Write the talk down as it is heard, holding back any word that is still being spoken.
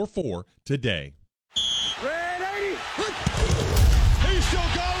4 today. Red 80. He's still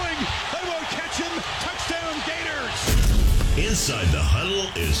going. They won't catch him. Touchdown Gators. Inside the Huddle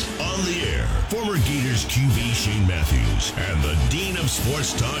is on the air. Former Gators QB Shane Matthews and the Dean of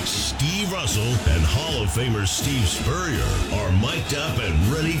Sports Talk, Steve Russell, and Hall of Famer Steve Spurrier are mic'd up and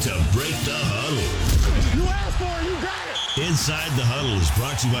ready to break the huddle. You asked for it. You got it. Inside the Huddle is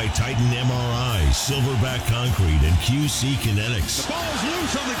brought to you by Titan MRI, Silverback Concrete, and QC Kinetics. The ball is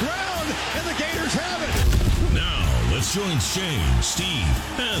loose on the ground, and the Gators have it. Now, let's join Shane, Steve,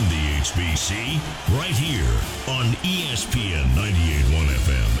 and the HBC right here on ESPN 98.1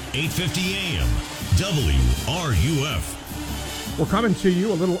 FM, 850 AM, WRUF. We're coming to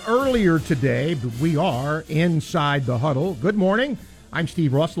you a little earlier today, but we are Inside the Huddle. Good morning. I'm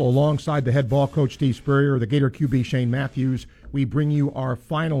Steve Russell alongside the head ball coach, Steve Spurrier, the Gator QB, Shane Matthews. We bring you our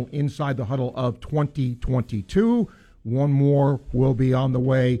final Inside the Huddle of 2022. One more will be on the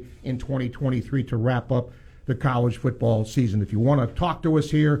way in 2023 to wrap up the college football season. If you want to talk to us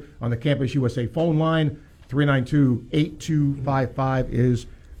here on the Campus USA phone line, 392-8255 is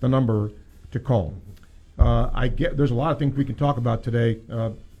the number to call. There's a lot of things we can talk about today.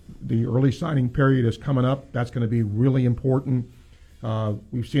 The early signing period is coming up. That's going to be really important.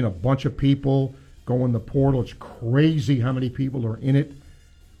 We've seen a bunch of people go in the portal. It's crazy how many people are in it.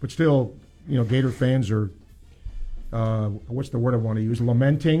 But still, Gator fans are, what's the word I want to use,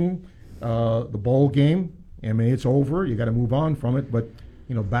 lamenting the bowl game. I mean, it's over. You got to move on from it. But,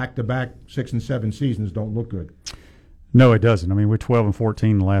 back-to-back 6 and 7 seasons don't look good. No, it doesn't. I mean, we're 12 and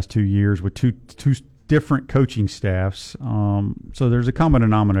 14 the last 2 years with two different coaching staffs. So there's a common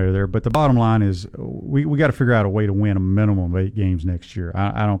denominator there. But the bottom line is we got to figure out a way to win a minimum of 8 games next year.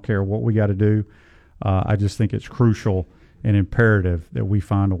 I don't care what we got to do. I just think it's crucial and imperative that we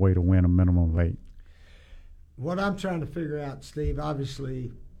find a way to win a minimum of 8. What I'm trying to figure out, Steve,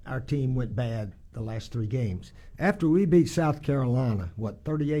 obviously our team went bad the last 3 games. After we beat South Carolina,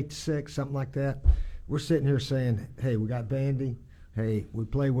 38-6, something like that, we're sitting here saying, hey, we got Vandy. Hey, we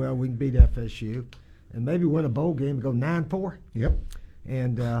play well. We can beat FSU. And maybe win a bowl game and go 9-4. Yep.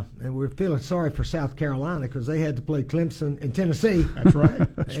 And we're feeling sorry for South Carolina because they had to play Clemson and Tennessee. That's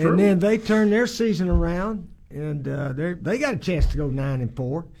right. That's true. And then they turned their season around, and they got a chance to go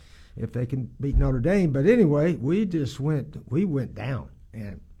 9-4 if they can beat Notre Dame. But anyway, we went down.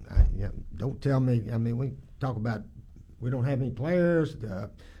 And don't tell me. I mean, we talk about we don't have any players.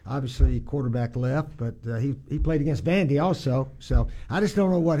 Obviously, quarterback left, but he played against Vandy also. So I just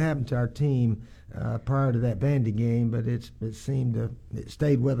don't know what happened to our team prior to that Vandy game, but it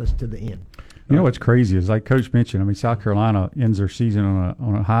stayed with us to the end. What's crazy is, like Coach mentioned, I mean, South Carolina ends their season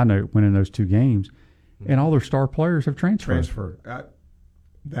on a high note, winning those 2 games, and all their star players have transferred.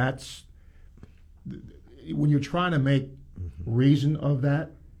 That's when you're trying to make reason of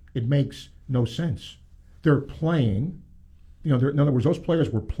that, it makes no sense. They're playing. In other words, those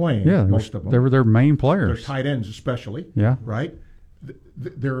players were playing. Yeah, most of them. They were their main players. Their tight ends, especially. Yeah. Right.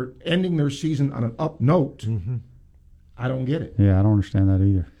 They're ending their season on an up note. Mm-hmm. I don't get it. Yeah, I don't understand that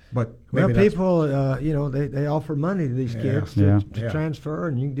either. But people, they offer money to these kids to transfer,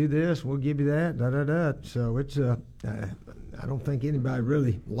 and you can do this, we'll give you that, da-da-da. So it's I don't think anybody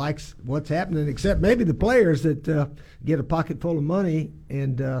really likes what's happening except maybe the players that get a pocket full of money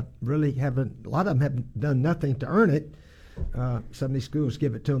and really haven't – a lot of them haven't done nothing to earn it. Some of these schools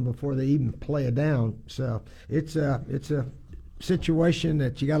give it to them before they even play it down. So it's a situation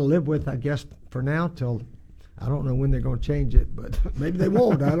that you got to live with, I guess, for now till – I don't know when they're going to change it, but maybe they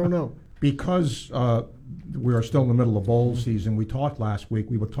won't. I don't know. Because we are still in the middle of bowl season, we talked last week,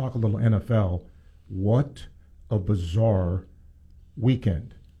 we would talk a little NFL. What a bizarre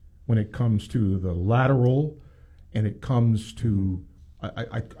weekend when it comes to the lateral and it comes to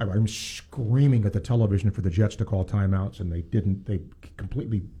I'm screaming at the television for the Jets to call timeouts, and they didn't. They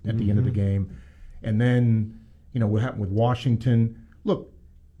completely at the end of the game. And then, what happened with Washington. Look,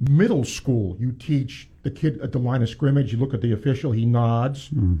 middle school, you teach the kid at the line of scrimmage, you look at the official, he nods,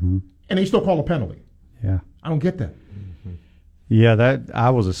 and they still call a penalty. Yeah. I don't get that. Yeah,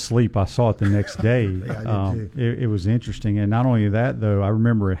 I was asleep. I saw it the next day. Yeah, I did too. It was interesting. And not only that, though, I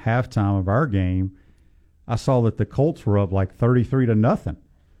remember at halftime of our game, I saw that the Colts were up like 33-0. And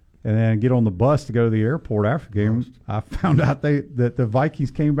then get on the bus to go to the airport after the game, I found out that the Vikings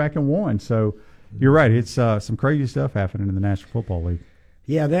came back and won. So you're right. It's some crazy stuff happening in the National Football League.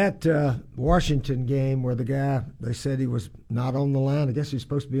 Yeah, that Washington game where the guy, they said he was not on the line. I guess he was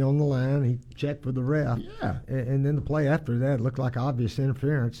supposed to be on the line. He checked with the ref. Yeah. And then the play after that looked like obvious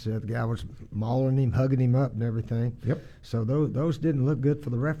interference. The guy was mauling him, hugging him up and everything. Yep. So those didn't look good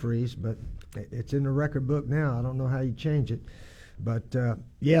for the referees, but it's in the record book now. I don't know how you change it. But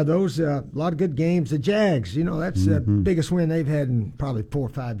those a lot of good games. The Jags, that's the biggest win they've had in probably 4 or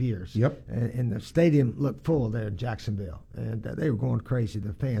 5 years. Yep. And the stadium looked full there in Jacksonville, and they were going crazy,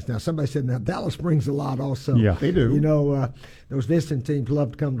 the fans. Now somebody said, now Dallas brings a lot also. Yeah, they do. Those visiting teams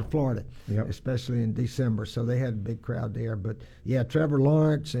love to come to Florida, yep. especially in December. So they had a big crowd there. But yeah, Trevor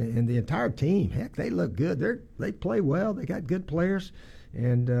Lawrence and the entire team, heck, they look good. They play well. They got good players,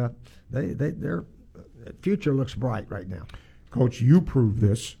 and their future looks bright right now. Coach, you prove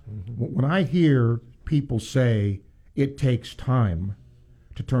this. When I hear people say it takes time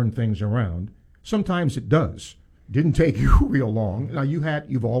to turn things around, sometimes it does. Didn't take you real long. Now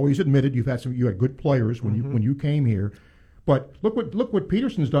you've always admitted you had good players when you came here, but look what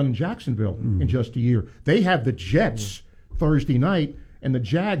Peterson's done in Jacksonville in just a year. They have the Jets Thursday night and the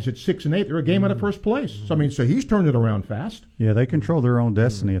Jags at 6 and 8. They're a game out of first place. So he's turned it around fast. Yeah, they control their own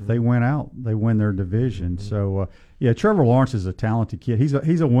destiny. If they win out, they win their division. So Trevor Lawrence is a talented kid.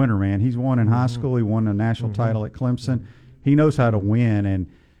 He's a winner, man. He's won in high school. He won a national title at Clemson. He knows how to win, and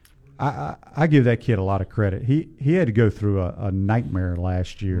I give that kid a lot of credit. He had to go through a nightmare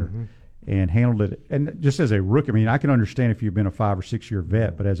last year and handled it. And just as a rookie, I can understand if you've been a 5 or 6 year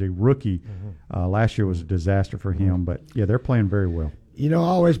vet, but as a rookie, last year was a disaster for him. But yeah, they're playing very well. I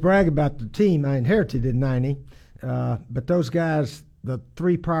always brag about the team I inherited in '90, but those guys, the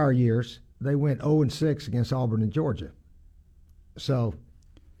 3 prior years, they went 0-6 against Auburn and Georgia. So,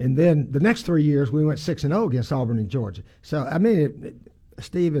 and then the next 3 years we went 6-0 against Auburn and Georgia. So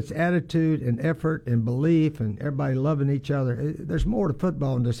Steve, it's attitude and effort and belief and everybody loving each other. There's more to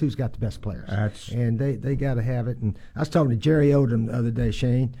football than just who's got the best players. And they got to have it. And I was talking to Jerry Odom the other day,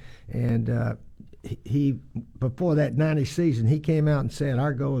 Shane, and he before that '90 season, he came out and said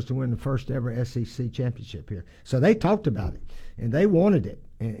our goal is to win the first ever SEC championship here. So they talked about it, and they wanted it,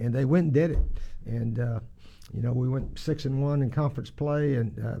 and they went and did it. And we went 6-1 in conference play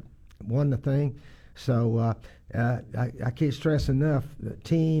and won the thing. So I can't stress enough the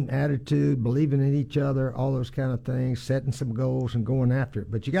team, attitude, believing in each other, all those kind of things, setting some goals and going after it.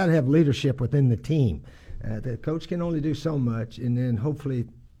 But you got to have leadership within the team. The coach can only do so much, and then hopefully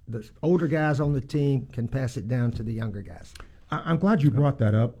the older guys on the team can pass it down to the younger guys. I'm glad you brought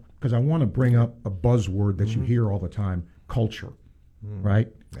that up because I want to bring up a buzzword that you hear all the time, culture, right?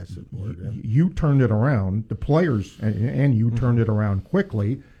 That's the word. Yeah. You turned it around, the players, and you turned it around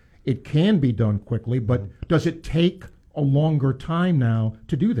quickly. It can be done quickly, but does it take a longer time now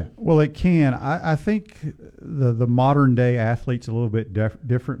to do that? Well, it can. I think the modern day athlete's a little bit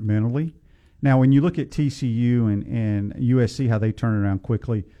different mentally. Now, when you look at TCU and USC, how they turned it around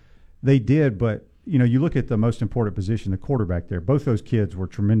quickly, they did. But, you look at the most important position, the quarterback there. Both those kids were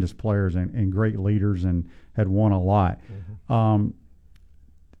tremendous players and great leaders and had won a lot.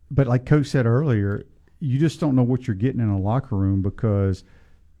 But like Coach said earlier, you just don't know what you're getting in a locker room because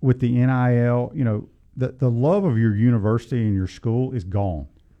with the NIL, the love of your university and your school is gone.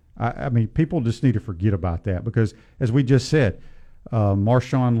 People just need to forget about that because, as we just said,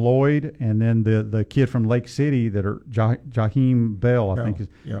 Marshawn Lloyd and then the kid from Lake City that are Jaheim Bell, I think is.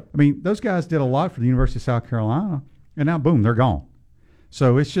 Yep. Those guys did a lot for the University of South Carolina, and now boom, they're gone.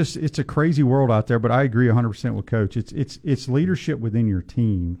 So it's a crazy world out there. But I agree 100% with Coach. It's leadership within your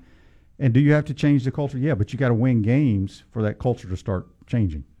team, and do you have to change the culture? Yeah, but you got to win games for that culture to start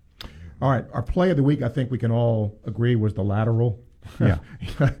changing. All right, our play of the week, I think we can all agree, was the lateral. Yeah,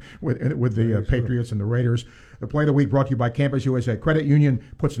 with the Patriots and the Raiders. The play of the week brought to you by Campus USA Credit Union.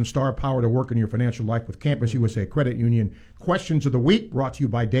 Put some star power to work in your financial life with Campus USA Credit Union. Questions of the week brought to you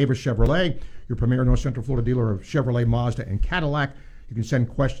by Davis Chevrolet, your premier North Central Florida dealer of Chevrolet, Mazda, and Cadillac. You can send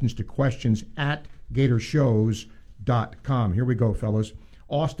questions to questions@gatorshows.com. Here we go, fellas.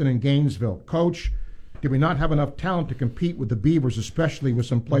 Austin and Gainesville. Coach, did we not have enough talent to compete with the Beavers, especially with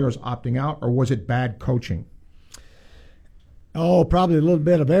some players opting out, or was it bad coaching? Oh, probably a little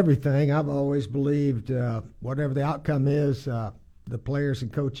bit of everything. I've always believed whatever the outcome is, the players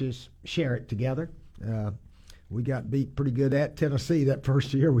and coaches share it together. We got beat pretty good at Tennessee that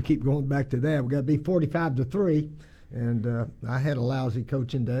first year. We keep going back to that. We got beat 45-3, and I had a lousy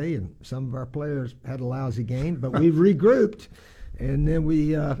coaching day, and some of our players had a lousy game, but we regrouped. And then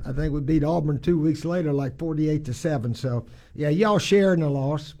I think we beat Auburn 2 weeks later, like 48-7. So, yeah, y'all sharing the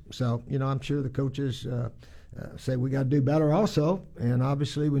loss. So, I'm sure the coaches say we got to do better also. And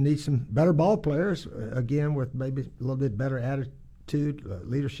obviously we need some better ball players, again, with maybe a little bit better attitude,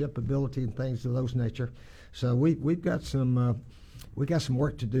 leadership ability, and things of those nature. So we've got some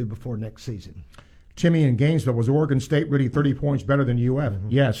work to do before next season. Timmy in Gainesville, was Oregon State really 30 points better than UF?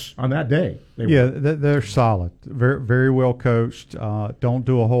 Yes, on that day. They're solid. Very, very well coached. Don't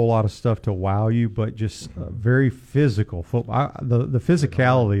do a whole lot of stuff to wow you, but just very physical football. The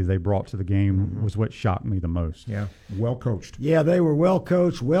physicality they brought to the game was what shocked me the most. Yeah, well coached. Yeah, they were well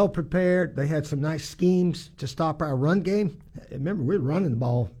coached, well prepared. They had some nice schemes to stop our run game. Remember, we were running the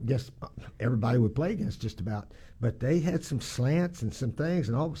ball against everybody we play against just about. But they had some slants and some things,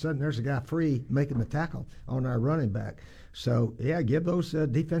 and all of a sudden there's a guy free making the tackle on our running back. So, yeah, give those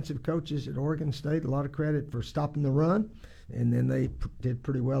defensive coaches at Oregon State a lot of credit for stopping the run, and then they did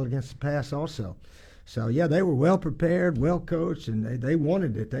pretty well against the pass also. So, yeah, they were well prepared, well coached, and they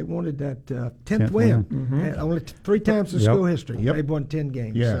wanted it. They wanted that 10th win. Only 3 times in school history. They've won 10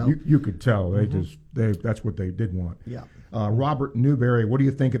 games. Yeah, so. you could tell. That's what they did want. Yeah. Robert Newberry, what do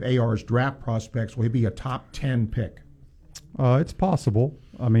you think of AR's draft prospects? Will he be a top 10 pick? It's possible.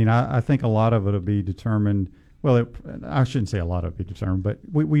 I mean, I think a lot of it will be determined. Well, I shouldn't say a lot of it will be determined, but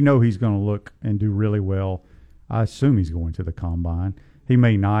we know he's going to look and do really well. I assume he's going to the combine. He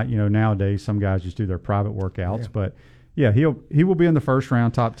may not. Nowadays some guys just do their private workouts, but yeah, he will be in the first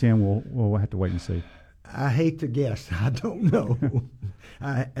round, top 10. We'll have to wait and see. I hate to guess. I don't know.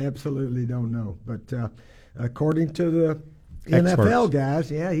 I absolutely don't know, but. According to the NFL guys,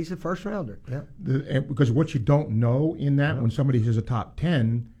 yeah, he's a first rounder. Yeah. Because what you don't know in that, when somebody says a top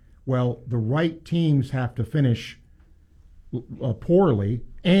 10, well, the right teams have to finish poorly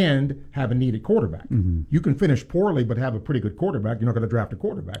and have a needed quarterback. You can finish poorly but have a pretty good quarterback. You're not going to draft a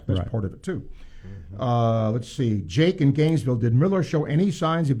quarterback. That's part of it, too. Let's see. Jake in Gainesville, did Miller show any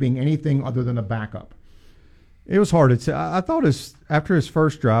signs of being anything other than a backup? It was hard to tell. I thought after his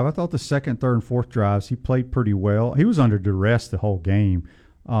first drive, I thought the second, third, and fourth drives, he played pretty well. He was under duress the whole game.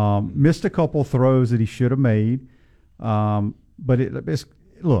 Missed a couple throws that he should have made. But it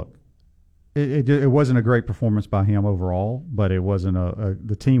wasn't a great performance by him overall, but it wasn't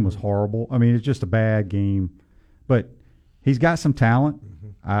the team was horrible. I mean, it's just a bad game. But he's got some talent.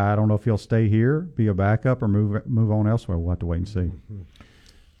 I don't know if he'll stay here, be a backup, or move on elsewhere. We'll have to wait and see.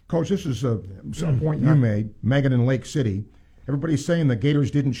 Coach, this is some point you made, Megan in Lake City. Everybody's saying the Gators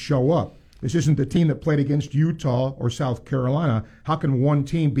didn't show up. This isn't the team that played against Utah or South Carolina. How can one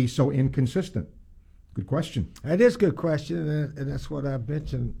team be so inconsistent? Good question. That is a good question, and that's what I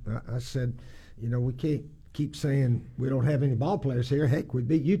mentioned. I said, we can't keep saying we don't have any ball players here. Heck, we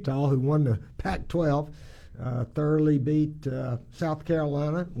beat Utah, who won the Pac-12, thoroughly beat South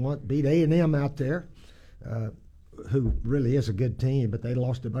Carolina, beat A&M out there. Who really is a good team, but they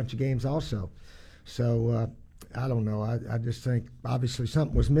lost a bunch of games also. So I don't know. I just think obviously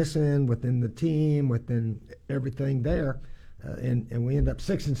something was missing within the team, within everything there, and we end up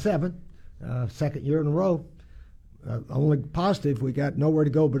 6-7, second year in a row. Only positive, we got nowhere to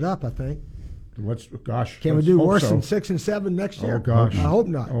go but up, I think. Can we do worse than 6-7 next year? Oh gosh, I hope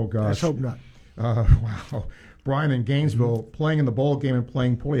not. Oh gosh, let's hope not. Wow. Brian in Gainesville, playing in the bowl game and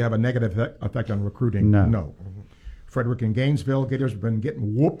playing poorly have a negative effect on recruiting? No. Frederick in Gainesville, Gators have been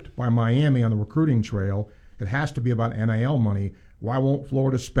getting whooped by Miami on the recruiting trail. It has to be about NIL money. Why won't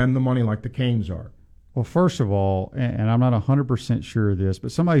Florida spend the money like the Canes are? Well, first of all, and I'm not 100% sure of this,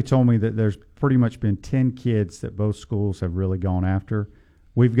 but somebody told me that there's pretty much been 10 kids that both schools have really gone after.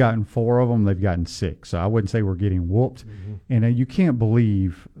 We've gotten 4 of them. They've gotten 6. So I wouldn't say we're getting whooped. And you can't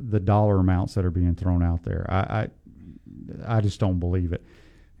believe the dollar amounts that are being thrown out there. I just don't believe it.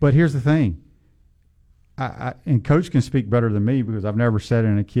 But here's the thing. And Coach can speak better than me because I've never sat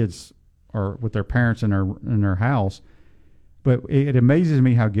in a kid's or with their parents in their house. But it amazes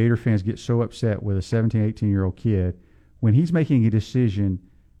me how Gator fans get so upset with a 17, 18-year-old kid when he's making a decision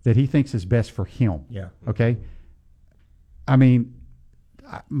that he thinks is best for him. Yeah. Okay? I mean,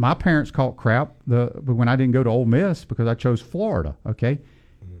 my parents caught crap when I didn't go to Ole Miss because I chose Florida. Okay?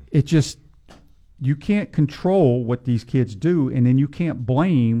 It just you can't control what these kids do, and then you can't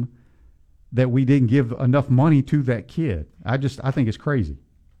blame that we didn't give enough money to that kid. I think it's crazy.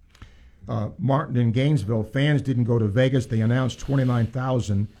 Martin in Gainesville, fans didn't go to Vegas. They announced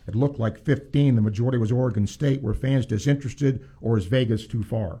 29,000. It looked like 15. The majority was Oregon State. Were fans disinterested, or is Vegas too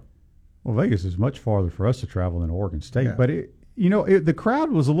far? Well, Vegas is much farther for us to travel than Oregon State. Yeah. But, the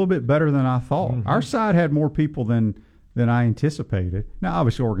crowd was a little bit better than I thought. Our side had more people than I anticipated. Now,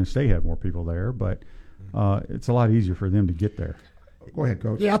 obviously, Oregon State had more people there, but it's a lot easier for them to get there. Go ahead,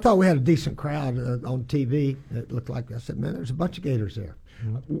 Coach. Yeah, I thought we had a decent crowd on TV. It looked like, I said, man, there's a bunch of Gators there.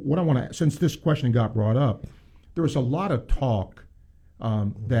 What I want to, since this question got brought up, there was a lot of talk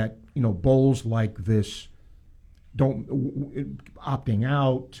that, bowls like this opting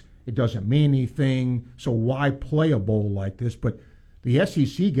out, it doesn't mean anything, so why play a bowl like this? But The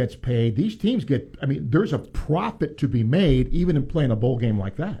SEC gets paid. These teams get. I mean, there's a profit to be made even in playing a bowl game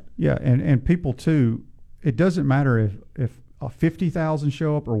like that. Yeah, and people too. It doesn't matter if 50,000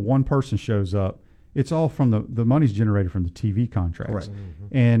 show up or one person shows up. It's all from the money's generated from the TV contracts. Right.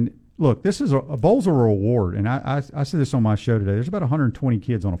 And look, this is a bowl's a reward. And I said this on my show today. There's about 120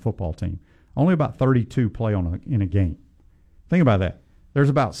 kids on a football team. Only about 32 play in a game. Think about that. There's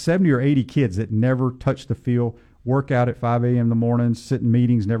about 70 or 80 kids that never touch the field, work out at 5 a.m. in the morning, sit in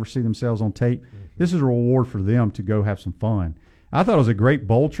meetings, never see themselves on tape. This is a reward for them to go have some fun. I thought it was a great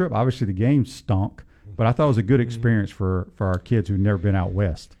bowl trip. Obviously, the game stunk, but I thought it was a good experience for our kids who'd never been out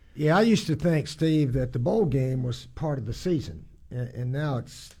west. Yeah, I used to think, Steve, that the bowl game was part of the season, and now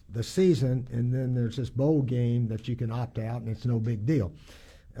it's the season, and then there's this bowl game that you can opt out, and it's no big deal.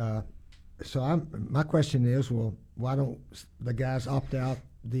 So my question is, well, why don't the guys opt out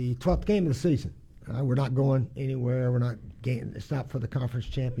the 12th game of the season? We're not going anywhere. We're not getting. It's not for the conference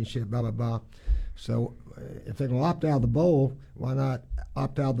championship. Blah blah blah. So if they're going to opt out of the bowl, why not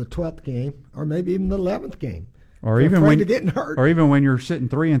opt out of the 12th game, or maybe even the 11th game? Or even when you're getting hurt, or even when you're sitting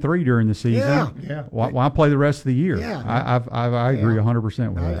 3-3 during the season. Yeah. Why play the rest of the year? Yeah. I agree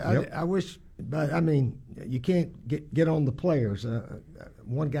 100% with that. I wish, but I mean, you can't get on the players.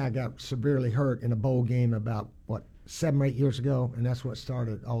 One guy got severely hurt in a bowl game about 7 or 8 years ago, and that's what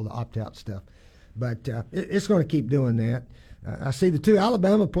started all the opt-out stuff. But it's going to keep doing that. I see the 2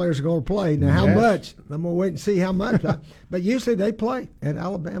 Alabama players are going to play. Now, how much? I'm going to wait and see how much. But usually they play. At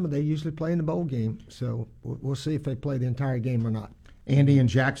Alabama, they usually play in the bowl game. So we'll see if they play the entire game or not. Andy, in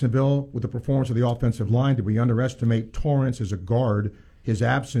Jacksonville, with the performance of the offensive line, did we underestimate Torrance as a guard? His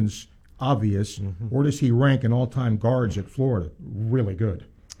absence obvious. Where does he rank in all-time guards at Florida? Really good.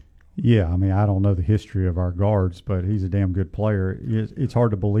 Yeah, I mean, I don't know the history of our guards, but he's a damn good player. It's hard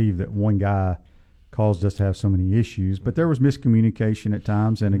to believe that one guy caused us to have so many issues, but there was miscommunication at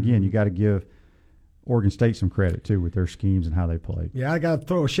times, and again, you got to give Oregon State some credit too with their schemes and how they played. Yeah, I got to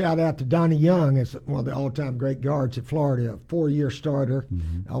throw a shout out to Donnie Young as one of the all-time great guards at Florida, a 4-year starter.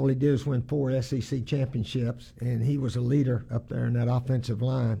 All he did was win 4 SEC championships, and he was a leader up there in that offensive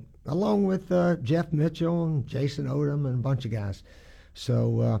line, along with Jeff Mitchell and Jason Odom and a bunch of guys.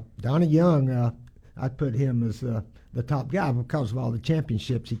 So Donnie Young, I'd put him as the top guy because of all the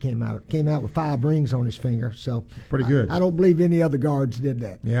championships he came out with 5 rings on his finger. So pretty good. I don't believe any other guards did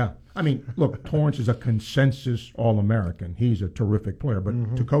that. Yeah. I mean, look, Torrance is a consensus All-American. He's a terrific player.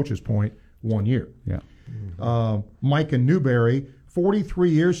 But to Coach's point, 1 year. Yeah. Mike in Newberry, 43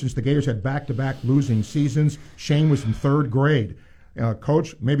 years since the Gators had back-to-back losing seasons. Shane was in 3rd grade.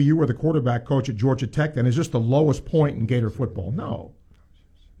 Coach, maybe you were the quarterback coach at Georgia Tech, then. Is this the lowest point in Gator football? No,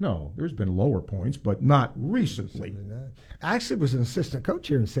 there's been lower points, but not recently. I actually was an assistant coach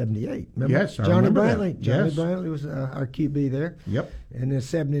here in '78. Remember? Yes, I Johnny remember Brantley. that. Johnny Yes. Brantley was our QB there. Yep. And in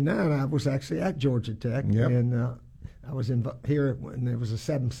 '79, I was actually at Georgia Tech, and I was here when there was a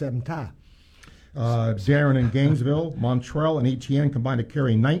 7-7 tie. Darren in Gainesville, Montrell and Etienne combined to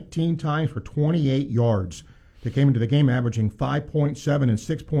carry 19 times for 28 yards. They came into the game averaging 5.7 and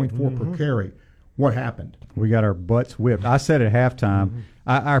 6.4 per carry. What happened? We got our butts whipped. I said at halftime,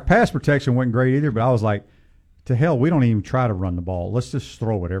 our pass protection wasn't great either, but I was like, to hell, we don't even try to run the ball. Let's just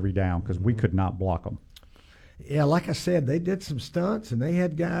throw it every down because we could not block them. Yeah, like I said, they did some stunts, and they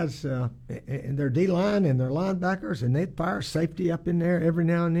had guys in their D-line and their linebackers, and they'd fire safety up in there every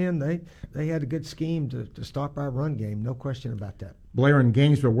now and then. They had a good scheme to stop our run game, no question about that. Blair in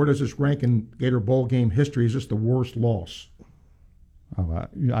Gainesville, where does this rank in Gator Bowl game history? Is this the worst loss? Oh,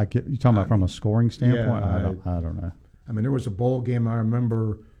 you're talking about from a scoring standpoint? Yeah, I don't know. I mean, there was a bowl game I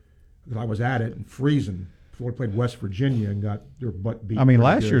remember that I was at it in freezing. Florida played West Virginia and got their butt beat. I mean,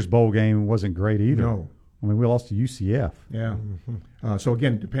 last year's bowl game wasn't great either. No. I mean, we lost to UCF. Yeah. So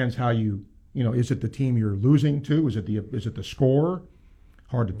again, it depends how is it the team you're losing to? Is it the score?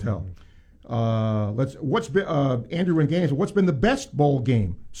 Hard to tell. Andrew in Gainesville, what's been the best bowl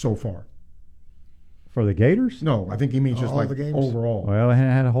game so far? For the Gators? No, I think he means just All like the games? overall. Well, I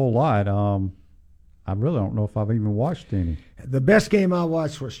had a whole lot. I really don't know if I've even watched any. The best game I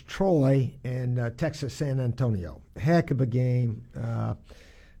watched was Troy and Texas San Antonio. Heck of a game.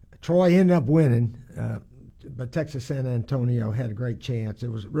 Troy ended up winning, but Texas San Antonio had a great chance.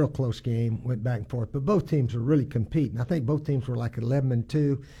 It was a real close game, went back and forth. But both teams were really competing. I think both teams were like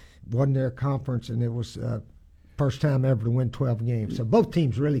 11-2. Wasn't their conference, and it was first time ever to win 12 games. So both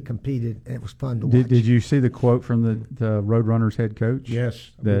teams really competed, and it was fun to watch. Did you see the quote from the Roadrunners head coach?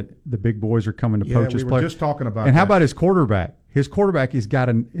 Yes. That the big boys are coming to poach his we were players. just talking about And how that. about his quarterback? His quarterback is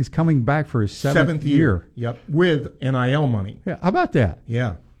coming back for his seventh year. Yep, with NIL money. Yeah, how about that?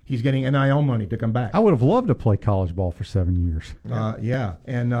 Yeah. He's getting NIL money to come back. I would have loved to play college ball for 7 years. Yeah.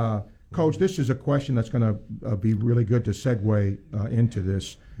 And, Coach, this is a question that's going to be really good to segue into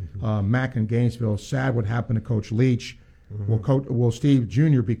this. Mac in Gainesville, sad what happened to Coach Leach. Will Steve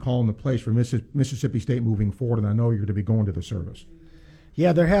Jr. be calling the plays for Mississippi State moving forward? And I know you're going to be going to the service.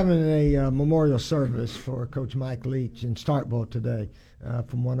 Yeah, they're having a memorial service for Coach Mike Leach in Starkville today.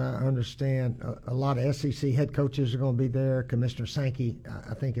 From what I understand, a lot of SEC head coaches are going to be there. Commissioner Sankey,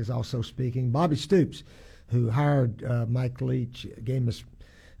 I think, is also speaking. Bobby Stoops, who hired Mike Leach, gave him his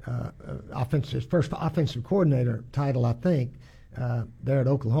first offensive coordinator title, I think, there at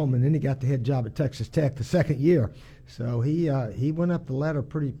Oklahoma, and then he got the head job at Texas Tech the second year. So he went up the ladder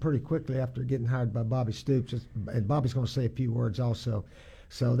pretty quickly after getting hired by Bobby Stoops, and Bobby's going to say a few words also.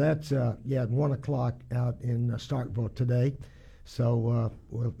 So that's at 1 o'clock out in Starkville today. So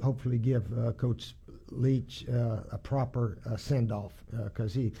we'll hopefully give Coach Leach a proper send-off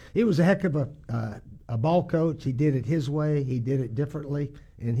because he was a heck of a ball coach. He did it his way. He did it differently,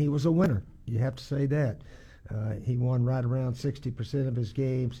 and he was a winner. You have to say that. He won right around 60% of his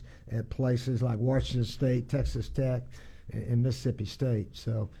games at places like Washington State, Texas Tech, and Mississippi State.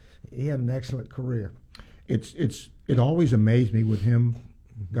 So he had an excellent career. It always amazed me with him,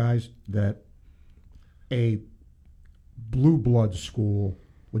 guys, that a blue blood school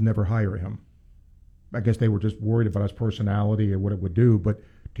would never hire him. I guess they were just worried about his personality or what it would do. But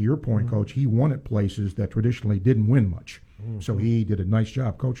to your point, Coach, he won at places that traditionally didn't win much. So he did a nice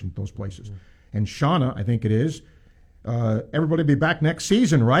job coaching at those places. And Shauna, I think it is. Everybody be back next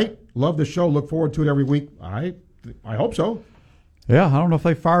season, right? Love the show. Look forward to it every week. I hope so. Yeah, I don't know if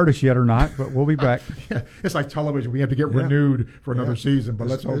they fired us yet or not, but we'll be back. Yeah, it's like television. We have to get renewed for another season, but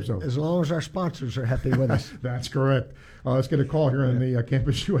let's hope so. As long as our sponsors are happy with us. That's correct. Let's get a call here on the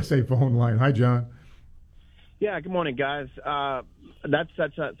Campus USA phone line. Hi, John. Yeah, good morning, guys. That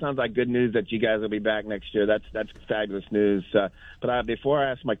sounds like good news that you guys will be back next year. That's fabulous news. But before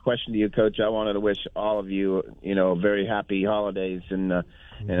I ask my question to you, Coach, I wanted to wish all of you, very happy holidays and a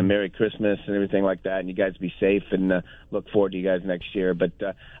Merry Christmas and everything like that. And you guys be safe and look forward to you guys next year. But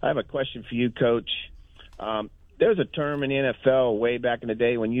I have a question for you, Coach. There's a term in the NFL way back in the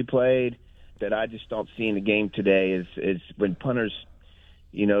day when you played that I just don't see in the game today is when punters –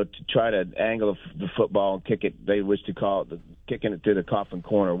 to try to angle the football and kick it, they wish to call it kicking it to the coffin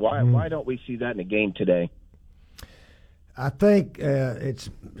corner. Why don't we see that in the game today? I think it's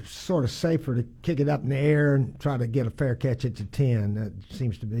sort of safer to kick it up in the air and try to get a fair catch at the 10. That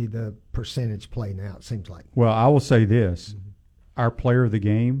seems to be the percentage play now, it seems like. Well, I will say this. Our player of the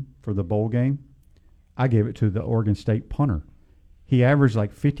game for the bowl game, I gave it to the Oregon State punter. He averaged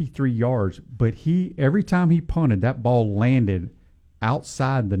like 53 yards, but every time he punted, that ball landed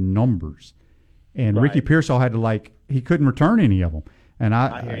outside the numbers, and right. Ricky Pearsall had to he couldn't return any of them, and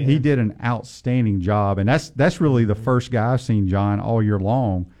he did an outstanding job, and that's really the first guy I've seen, John, all year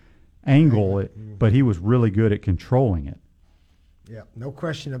long angle it, but he was really good at controlling it. Yeah, no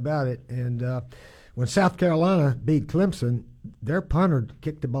question about it. And when South Carolina beat Clemson, their punter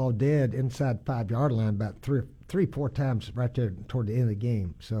kicked the ball dead inside 5-yard line about three, 4 times right there toward the end of the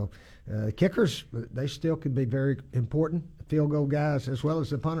game. So kickers, they still could be very important, field goal guys as well as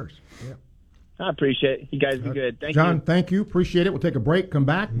the punters. Yeah. I appreciate it. You guys be good. Thank you. John, thank you. Appreciate it. We'll take a break, come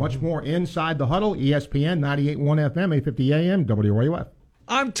back. Much more Inside the Huddle, ESPN 98.1 FM, 850 AM, WRUF.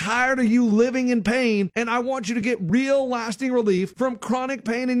 I'm tired of you living in pain, and I want you to get real lasting relief from chronic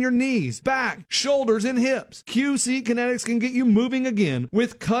pain in your knees, back, shoulders, and hips. QC Kinetics can get you moving again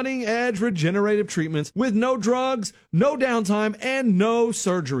with cutting-edge regenerative treatments with no drugs, no downtime, and no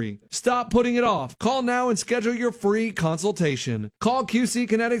surgery. Stop putting it off. Call now and schedule your free consultation. Call QC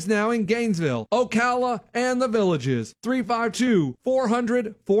Kinetics now in Gainesville, Ocala, and the Villages.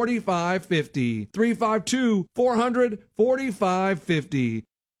 352-400-4550. 352-400-4550.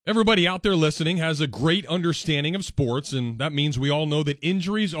 Everybody out there listening has a great understanding of sports, and that means we all know that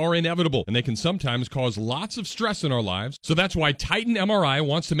injuries are inevitable, and they can sometimes cause lots of stress in our lives. So that's why Titan MRI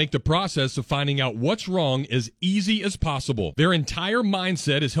wants to make the process of finding out what's wrong as easy as possible. Their entire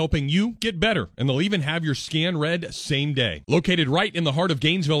mindset is helping you get better, and they'll even have your scan read same day. Located right in the heart of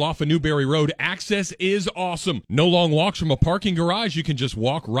Gainesville off of Newberry Road, access is awesome. No long walks from a parking garage. You can just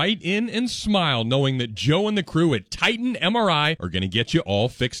walk right in and smile knowing that Joe and the crew at Titan MRI are going to get you all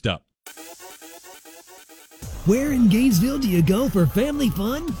fixed up. Where in Gainesville do you go for family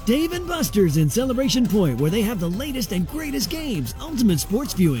fun? Dave & Buster's in Celebration Point, where they have the latest and greatest games, ultimate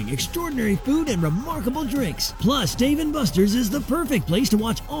sports viewing, extraordinary food, and remarkable drinks. Plus, Dave & Buster's is the perfect place to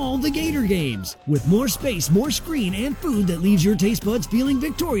watch all the Gator games. With more space, more screen, and food that leaves your taste buds feeling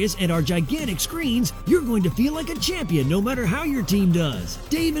victorious at our gigantic screens, you're going to feel like a champion no matter how your team does.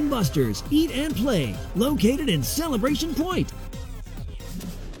 Dave & Buster's, eat and play, located in Celebration Point.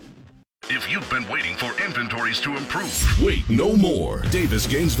 If you've been waiting for inventories to improve, wait no more. Davis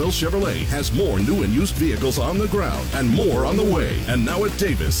Gainesville Chevrolet has more new and used vehicles on the ground and more on the way. And now at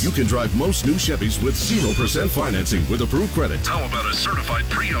Davis, you can drive most new Chevys with 0% financing with approved credit. How about a certified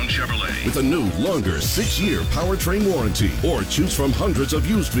pre-owned Chevrolet with a new, longer 6-year powertrain warranty? Or choose from hundreds of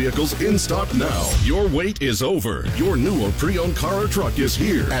used vehicles in stock now. Your wait is over. Your new or pre-owned car or truck is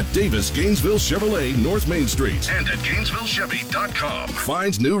here at Davis Gainesville Chevrolet, North Main Street, and at GainesvilleChevy.com.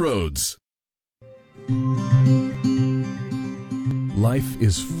 Find new roads. Life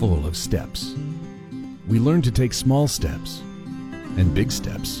is full of steps. We learn to take small steps and big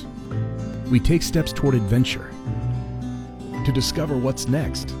steps. We take steps toward adventure to discover what's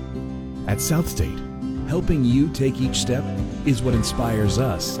next. At South State, helping you take each step is what inspires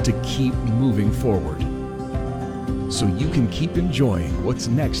us to keep moving forward, so you can keep enjoying what's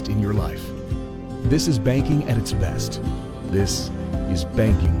next in your life. This is banking at its best. This is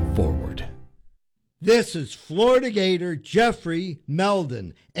banking forward. This is Florida Gator Jeffrey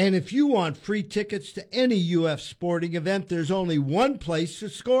Meldon, and if you want free tickets to any UF sporting event, there's only one place to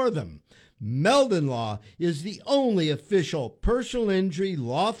score them. Meldon Law is the only official personal injury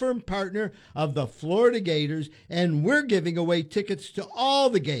law firm partner of the Florida Gators, and we're giving away tickets to all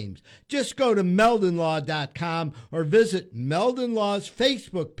the games. Just go to meldonlaw.com or visit Meldon Law's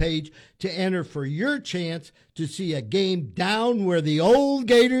Facebook page to enter for your chance to see a game down where the old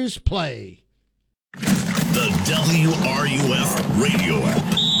Gators play. The WRUF radio app.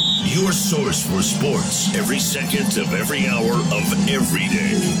 Your source for sports every second of every hour of every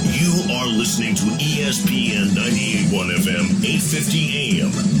day. You are listening to ESPN 98.1 FM, 850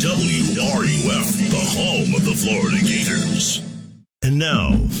 AM, WRUF, the home of the Florida Gators. And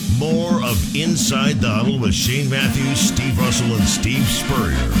now, more of Inside the Huddle with Shane Matthews, Steve Russell, and Steve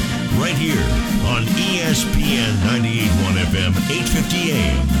Spurrier. Right here on ESPN 98.1 FM, 850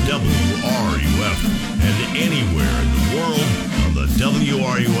 AM, WRUF, and anywhere in the world on the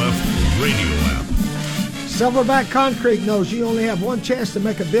WRUF radio app. Silverback Concrete knows you only have one chance to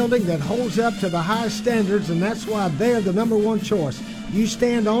make a building that holds up to the highest standards, and that's why they're the number one choice. You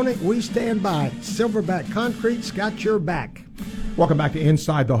stand on it, we stand by it. Silverback Concrete's got your back. Welcome back to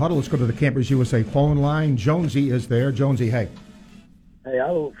Inside the Huddle. Let's go to the Campers USA phone line. Jonesy is there. Jonesy, hey. Hey,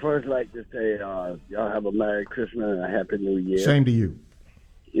 I would first like to say y'all have a Merry Christmas and a Happy New Year. Same to you.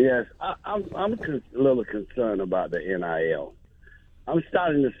 Yes, I'm a little concerned about the NIL. I'm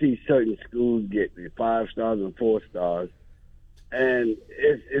starting to see certain schools get the 5 stars and 4 stars, and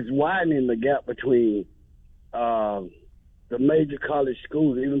it's widening the gap between the major college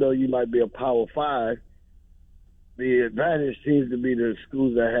schools. Even though you might be a Power 5, the advantage seems to be the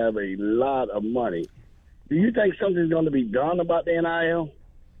schools that have a lot of money. Do you think something's going to be done about the NIL?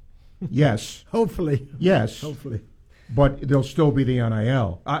 Yes. Hopefully. Yes. Hopefully. But there'll still be the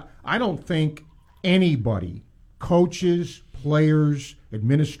NIL. I don't think anybody, coaches, players,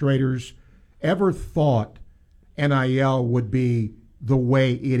 administrators, ever thought NIL would be the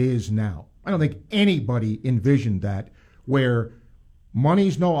way it is now. I don't think anybody envisioned that, where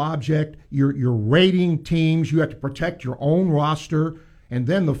money's no object, you're rating teams, you have to protect your own roster, and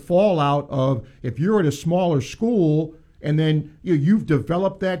then the fallout of if you're at a smaller school and then you've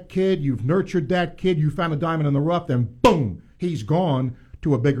developed that kid, you've nurtured that kid, you found a diamond in the rough, then boom, he's gone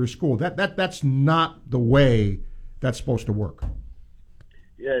to a bigger school. That's not the way that's supposed to work.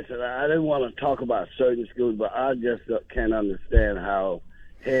 Yes, and I didn't want to talk about certain schools, but I just can't understand how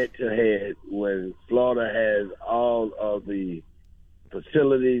head-to-head, when Florida has all of the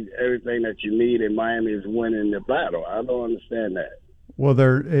facilities, everything that you need, and Miami is winning the battle. I don't understand that. Well,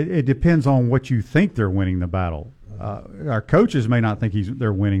 it depends on what you think they're winning the battle. Our coaches may not think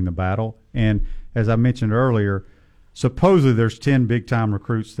they're winning the battle. And as I mentioned earlier, supposedly there's 10 big-time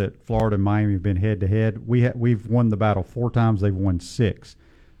recruits that Florida and Miami have been head-to-head. We've won the battle 4 times. They've won 6.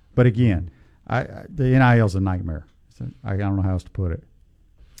 But, again, the NIL is a nightmare. I don't know how else to put it.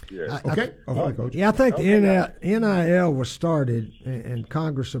 Yeah. Okay. Coach. Yeah, I think the NIL was started, and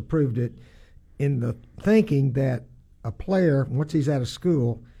Congress approved it in the thinking that a player, once he's out of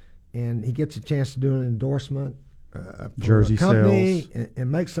school and he gets a chance to do an endorsement jersey company sales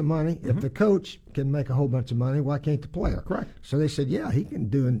and make some money. If the coach can make a whole bunch of money, why can't the player? Correct. So they said, yeah, he can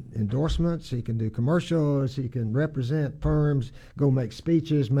do endorsements, he can do commercials, he can represent firms, go make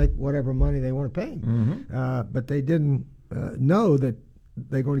speeches, make whatever money they want to pay him. But they didn't know that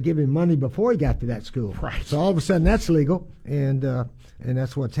they're going to give him money before he got to that school. Right. So all of a sudden that's legal, and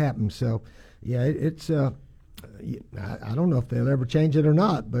that's what's happened. So yeah, it's. I don't know if they'll ever change it or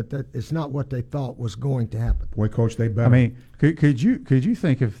not, but it's not what they thought was going to happen. Boy, Coach, they better. I mean, could you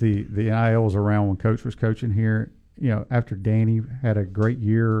think if the NIL was around when Coach was coaching here, after Danny had a great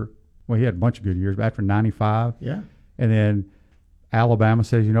year, well, he had a bunch of good years, but after 95, yeah, and then Alabama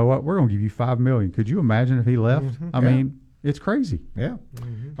says, you know what, we're going to give you $5 million. Could you imagine if he left? I mean, it's crazy. Yeah.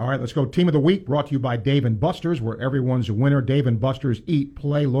 All right, let's go. Team of the Week brought to you by Dave & Buster's, where everyone's a winner. Dave & Buster's Eat,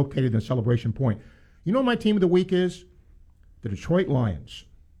 Play, located in Celebration Point. You know what my team of the week is? The Detroit Lions.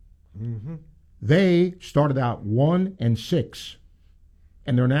 They started out 1-6,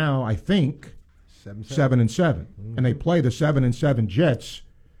 and they're now, I think, 7-7. And they play the 7-7 Jets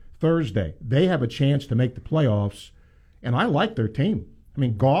Thursday. They have a chance to make the playoffs, and I like their team. I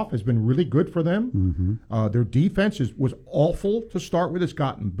mean, Goff has been really good for them. Their defense was awful to start with. It's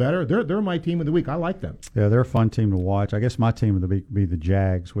gotten better. They're my team of the week. I like them. Yeah, they're a fun team to watch. I guess my team of the week would be the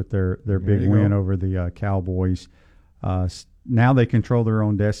Jags with their big win over the Cowboys. Now they control their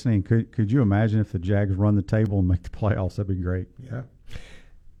own destiny. And could you imagine if the Jags run the table and make the playoffs? That'd be great. Yeah.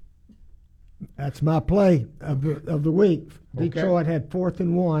 That's my play of the week. Okay. Detroit had 4th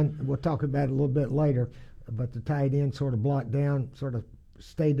and 1. We'll talk about it a little bit later. But the tight end sort of blocked down, sort of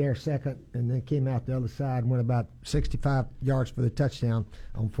stayed there second, and then came out the other side and went about 65 yards for the touchdown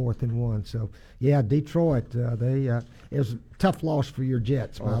on 4th and 1. So, yeah, Detroit, it was a tough loss for your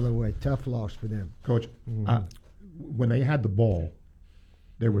Jets, by the way. Tough loss for them. Coach, when they had the ball,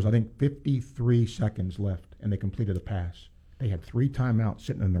 there was, I think, 53 seconds left, and they completed a pass. They had 3 timeouts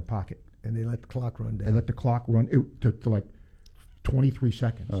sitting in their pocket. And they let the clock run down. They let the clock run to like 23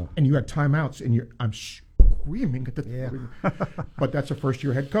 seconds. And you had timeouts, and I'm screaming at the but that's a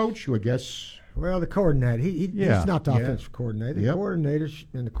first-year head coach who I guess. Well, the coordinator, he's not the offensive coordinator. The coordinator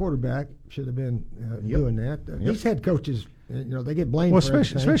and the quarterback should have been doing that. These head coaches, they get blamed for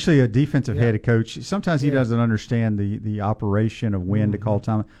everything. Especially a defensive head coach. Sometimes he doesn't understand the operation of when to call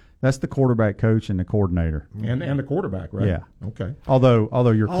time. That's the quarterback coach and the coordinator. And the quarterback, right? Yeah. Okay.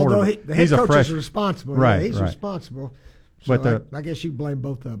 Although your quarterback, the head coach is responsible. Right. He's responsible. So but I guess you blame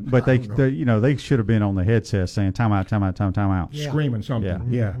both of them. But they should have been on the headset saying timeout, screaming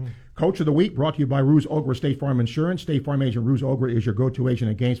something. Yeah. Coach of the Week brought to you by Ruse Ogra State Farm Insurance. State Farm agent Ruse Ogra is your go-to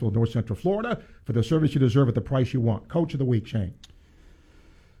agent in Gainesville, North Central Florida, for the service you deserve at the price you want. Coach of the Week, Shane.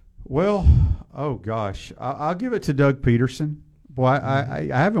 Well, oh gosh, I'll give it to Doug Peterson. Boy, I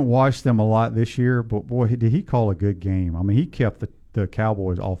haven't watched them a lot this year, but boy, did he call a good game. I mean, he kept the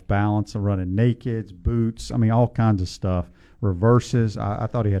Cowboys off balance and running nakeds, boots, I mean, all kinds of stuff, reverses. I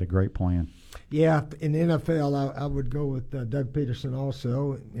thought he had a great plan. Yeah, in the NFL, I would go with Doug Peterson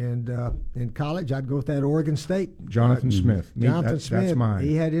also. And in college, I'd go with that Oregon State. Jonathan Smith. Jonathan Smith. That's mine.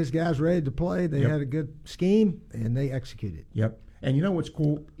 He had his guys ready to play. They had a good scheme, and they executed. Yep. And you know what's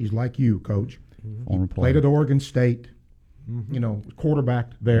cool? He's like you, Coach. He played at Oregon State.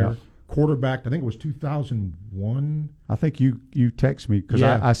 Quarterbacked there. Yeah. Quarterbacked, I think it was 2001. I think you text me because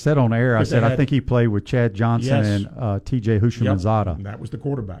I said on air, I said I think he played with Chad Johnson and T.J. Houshmandzadeh. Yep. That was the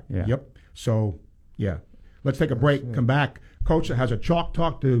quarterback. Yeah. Yep. So, let's take a break, come back. Coach has a chalk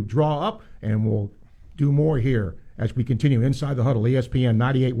talk to draw up, and we'll do more here as we continue Inside the Huddle, ESPN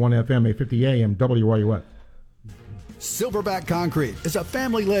 98.1 FM, 850 AM, WRUF. Silverback Concrete is a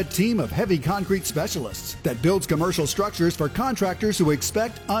family-led team of heavy concrete specialists that builds commercial structures for contractors who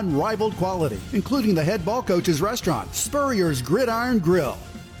expect unrivaled quality, including the head ball coach's restaurant, Spurrier's Gridiron Grill.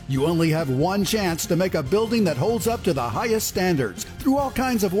 You only have one chance to make a building that holds up to the highest standards through all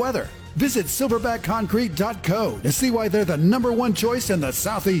kinds of weather. Visit silverbackconcrete.co to see why they're the #1 choice in the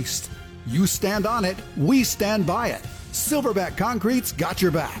Southeast. You stand on it, we stand by it. Silverback Concrete's got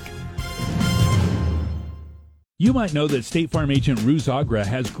your back. You might know that State Farm agent Ruse Ogra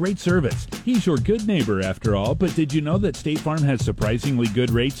has great service. He's your good neighbor after all, but did you know that State Farm has surprisingly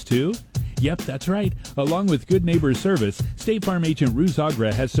good rates too? Yep, that's right. Along with good neighbor service, State Farm agent Ruse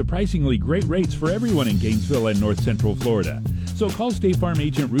Ogra has surprisingly great rates for everyone in Gainesville and North Central Florida. So call State Farm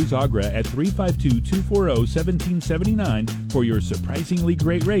agent Ruse Ogra at 352-240-1779 for your surprisingly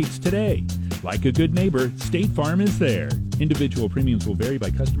great rates today. Like a good neighbor, State Farm is there. Individual premiums will vary by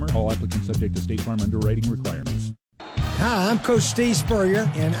customer. All applicants subject to State Farm underwriting requirements. Hi, I'm Coach Steve Spurrier,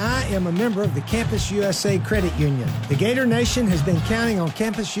 and I am a member of the Campus USA Credit Union. The Gator Nation has been counting on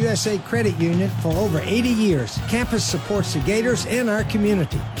Campus USA Credit Union for over 80 years. Campus supports the Gators and our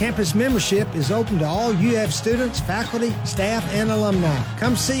community. Campus membership is open to all UF students, faculty, staff, and alumni.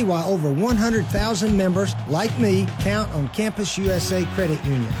 Come see why over 100,000 members like me count on Campus USA Credit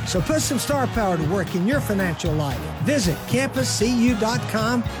Union. So put some star power to work in your financial life. Visit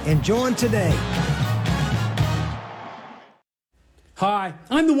campuscu.com and join today. Hi,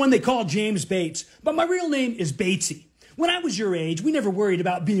 I'm the one they call James Bates, but my real name is Batesy. When I was your age, we never worried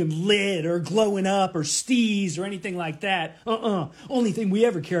about being lit or glowing up or steez or anything like that. Only thing we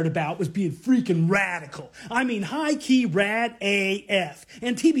ever cared about was being freaking radical. I mean, high-key rad AF.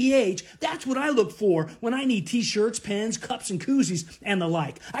 And TBH, that's what I look for when I need t-shirts, pens, cups, and koozies, and the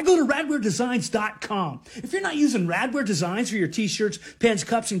like. I go to radwaredesigns.com. If you're not using Radware Designs for your t-shirts, pens,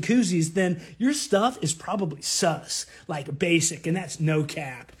 cups, and koozies, then your stuff is probably sus, like basic, and that's no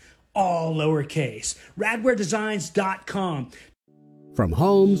cap. All lowercase. radwaredesigns.com. From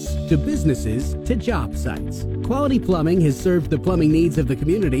homes to businesses to job sites, Quality Plumbing has served the plumbing needs of the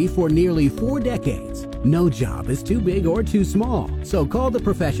community for nearly 4 decades. No job is too big or too small, so call the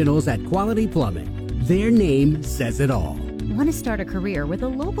professionals at Quality Plumbing. Their name says it all. Want to start a career with a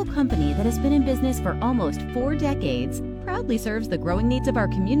local company that has been in business for almost 4 decades, proudly serves the growing needs of our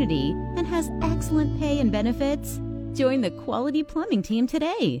community, and has excellent pay and benefits? Join the Quality Plumbing team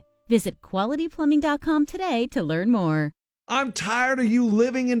today. Visit qualityplumbing.com today to learn more. I'm tired of you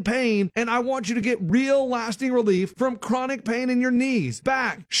living in pain, and I want you to get real lasting relief from chronic pain in your knees,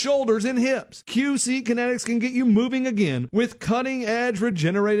 back, shoulders, and hips. QC Kinetics can get you moving again with cutting-edge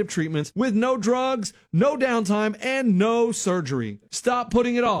regenerative treatments with no drugs, no downtime, and no surgery. Stop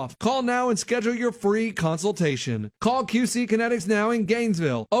putting it off. Call now and schedule your free consultation. Call QC Kinetics now in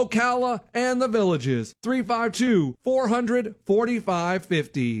Gainesville, Ocala, and the Villages.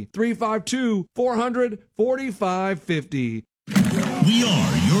 352-400-4550. 352-400-4550. We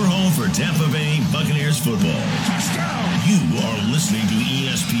are your home for Tampa Bay Buccaneers football. Touchdown! You are listening to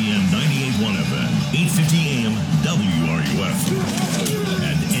ESPN 98.1 FM, 850 AM WRUF,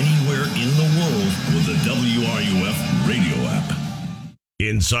 and anywhere in the world with the WRUF radio app.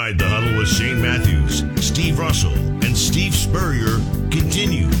 Inside the Huddle with Shane Matthews, Steve Russell, and Steve Spurrier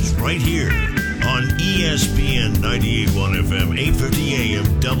continues right here on ESPN 98.1 FM, 850 AM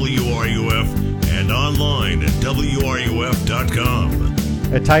WRUF, and online at WRUF.com.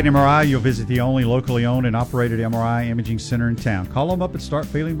 At Titan MRI, you'll visit the only locally owned and operated MRI imaging center in town. Call them up and start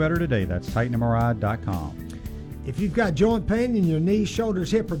feeling better today. That's TitanMRI.com. If you've got joint pain in your knees,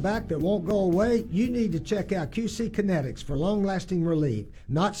 shoulders, hip, or back that won't go away, you need to check out QC Kinetics for long-lasting relief.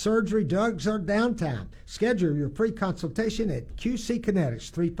 Not surgery, drugs, or downtime. Schedule your free consultation at QC Kinetics,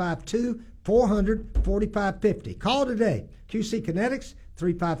 352-400-4550. Call today. QC Kinetics,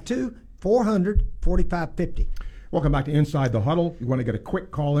 352-400-4550. Welcome back to Inside the Huddle. You want to get a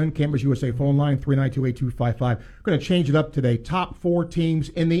quick call in, Campus USA phone line, 392-8255. We're going to change it up today. Top 4 teams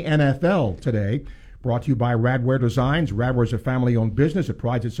in the NFL today. Brought to you by Radware Designs. Radware is a family-owned business. It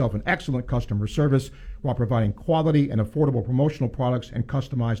prides itself in excellent customer service while providing quality and affordable promotional products and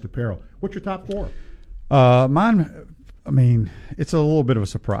customized apparel. What's your top 4? Mine, I mean, it's a little bit of a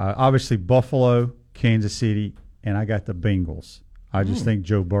surprise. Obviously, Buffalo, Kansas City, and I got the Bengals. I just think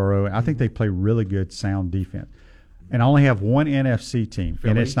Joe Burrow, I think they play really good, sound defense. And I only have one NFC team,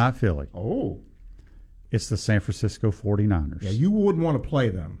 Philly? And it's not Philly. Oh. It's the San Francisco 49ers. Yeah, you wouldn't want to play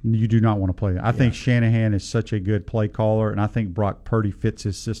them. You do not want to play them. I think Shanahan is such a good play caller, and I think Brock Purdy fits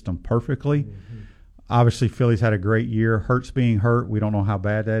his system perfectly. Mm-hmm. Obviously, Philly's had a great year. Hurts being hurt. We don't know how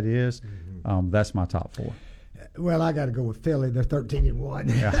bad that is. Mm-hmm. That's my top 4. Well, I got to go with Philly. They're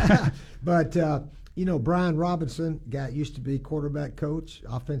 13-1. Yeah. But, you know, Brian Robinson, guy used to be quarterback coach,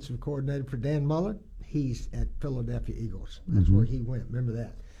 offensive coordinator for Dan Mullen. He's at Philadelphia Eagles. That's where he went. Remember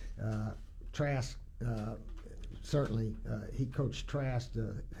that. Trask. Certainly, he coached Trask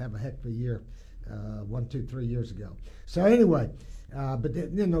to have a heck of a year 3 years ago. So anyway, but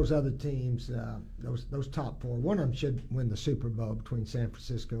then those other teams, those top 4, one of them should win the Super Bowl between San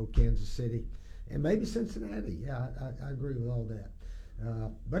Francisco, Kansas City, and maybe Cincinnati. Yeah, I agree with all that.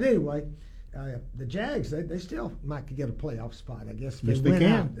 But anyway, the Jags, they still might get a playoff spot, I guess. Yes, they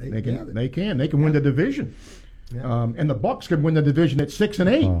can. They can win the division. Yeah. And the Bucs could win the division at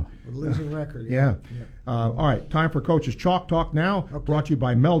 6-8. With a losing record. Yeah. All right, time for Coach's Chalk Talk now. Okay. Brought to you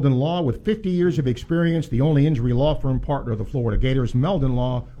by Meldon Law. With 50 years of experience, the only injury law firm partner of the Florida Gators, Meldon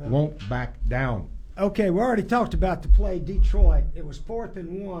Law won't back down. Okay, we already talked about the play Detroit. It was 4th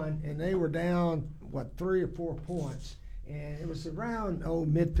and 1, and they were down, 3 or 4 points. And it was around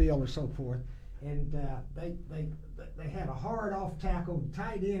midfield or so forth. and they had a hard off tackle,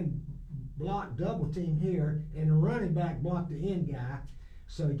 tight end blocked double team here, and the running back blocked the end guy.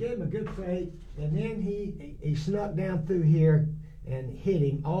 So he gave him a good fake, and then he snuck down through here and hit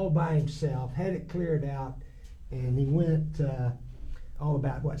him all by himself, had it cleared out, and he went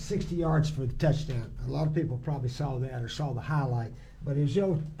about 60 yards for the touchdown. A lot of people probably saw that or saw the highlight. But it was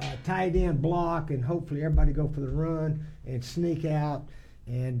your tight end block, and hopefully everybody go for the run and sneak out,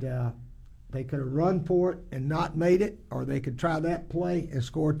 and they could have run for it and not made it, or they could try that play and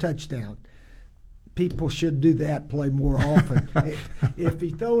score a touchdown. People should do that play more often. If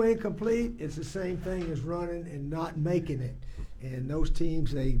you throw incomplete, it's the same thing as running and not making it. And those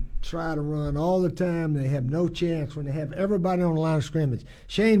teams, they try to run all the time. They have no chance when they have everybody on the line of scrimmage.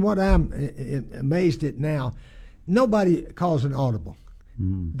 Shane, what I'm amazed at now, nobody calls an audible.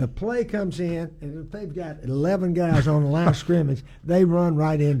 The play comes in, and if they've got 11 guys on the line of scrimmage, they run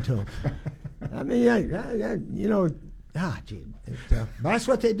right into them. I mean, but that's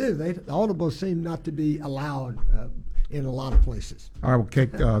what they do. The audibles seem not to be allowed in a lot of places. All right, we'll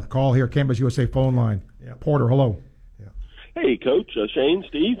take a call here, Campus USA phone line. Yep. Porter, hello. Hey, Coach, Shane,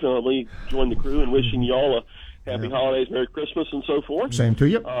 Steve, let me join the crew in wishing you all a happy holidays, Merry Christmas, and so forth. Same to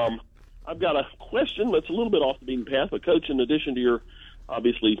you. I've got a question that's a little bit off the beaten path, but, Coach, in addition to your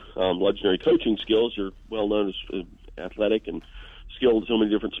obviously legendary coaching skills, you're well known as athletic and skilled in so many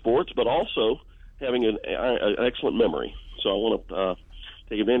different sports, but also having an excellent memory. So I want to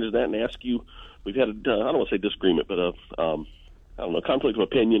take advantage of that and ask you, we've had I don't want to say disagreement, but conflict of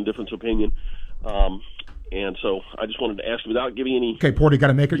opinion, difference of opinion. And so I just wanted to ask you, without giving any... Okay, Porter, you got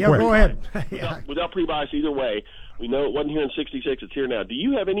to make it quick. Go ahead. Without pre-bias either way, we know it wasn't here in 66, it's here now. Do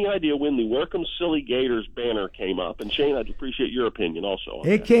you have any idea when the Welcome Silly Gators banner came up? And Shane, I'd appreciate your opinion also.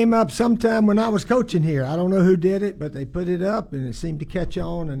 It came up sometime when I was coaching here. I don't know who did it, but they put it up, and it seemed to catch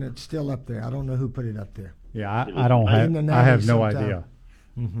on, and it's still up there. I don't know who put it up there. Yeah, I have no idea.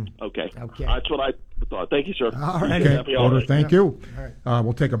 Mm-hmm. Okay. That's what I thought. Thank you, sir. All right. Okay, Porter, thank you. All right.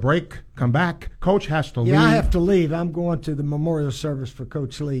 We'll take a break, come back. Coach has to leave. Yeah, I have to leave. I'm going to the memorial service for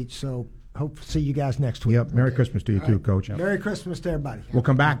Coach Leach, so hope to see you guys next week. Yep. Merry Christmas to you too, Coach. Merry Christmas to everybody. We'll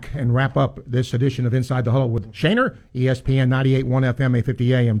come back and wrap up this edition of Inside the Huddle with Shaner, ESPN 98.1 FM,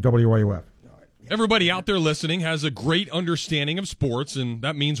 850 AM, WRUF. Everybody out there listening has a great understanding of sports, and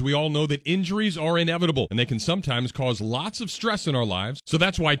that means we all know that injuries are inevitable, and they can sometimes cause lots of stress in our lives. So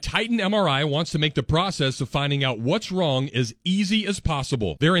that's why Titan MRI wants to make the process of finding out what's wrong as easy as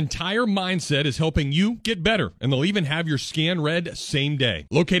possible. Their entire mindset is helping you get better, and they'll even have your scan read same day.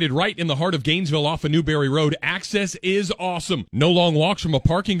 Located right in the heart of Gainesville off of Newberry Road, access is awesome. No long walks from a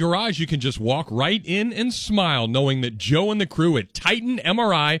parking garage. You can just walk right in and smile knowing that Joe and the crew at Titan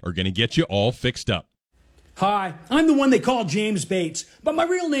MRI are going to get you all fixed up. Hi, I'm the one they call James Bates, but my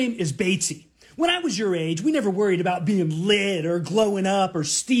real name is Batesy. When I was your age, we never worried about being lit or glowing up or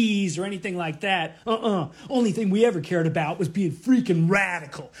steez or anything like that. Only thing we ever cared about was being freaking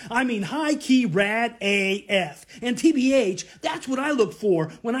radical. I mean, high-key rad AF. And TBH, that's what I look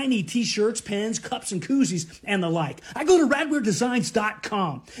for when I need t-shirts, pens, cups, and koozies, and the like. I go to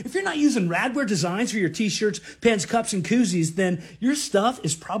radwaredesigns.com. If you're not using Radware Designs for your t-shirts, pens, cups, and koozies, then your stuff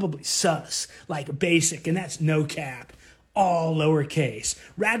is probably sus, like basic, and that's no cap. All lowercase.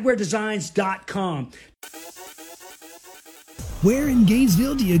 RadwareDesigns.com. Where in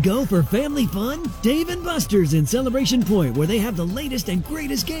Gainesville do you go for family fun? Dave & Buster's in Celebration Point, where they have the latest and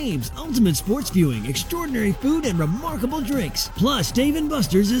greatest games, ultimate sports viewing, extraordinary food, and remarkable drinks. Plus, Dave &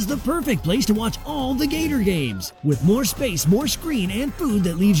 Buster's is the perfect place to watch all the Gator games. With more space, more screen, and food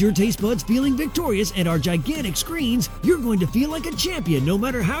that leaves your taste buds feeling victorious at our gigantic screens, you're going to feel like a champion no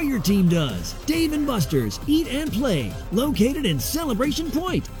matter how your team does. Dave & Buster's, eat and play, located in Celebration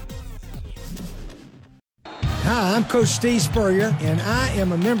Point. Hi, I'm Coach Steve Spurrier, and I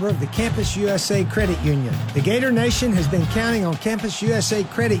am a member of the Campus USA Credit Union. The Gator Nation has been counting on Campus USA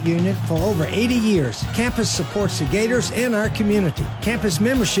Credit Union for over 80 years. Campus supports the Gators and our community. Campus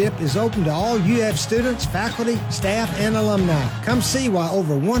membership is open to all UF students, faculty, staff, and alumni. Come see why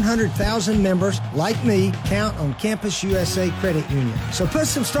over 100,000 members, like me, count on Campus USA Credit Union. So put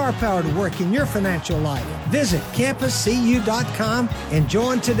some star power to work in your financial life. Visit campuscu.com and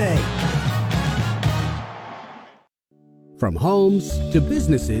join today. From homes to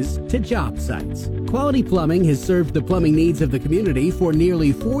businesses to job sites, Quality Plumbing has served the plumbing needs of the community for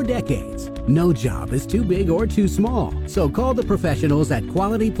nearly 4 decades. No job is too big or too small, so call the professionals at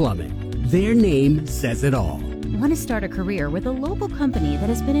Quality Plumbing. Their name says it all. Want to start a career with a local company that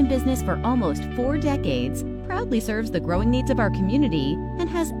has been in business for almost 4 decades, proudly serves the growing needs of our community, and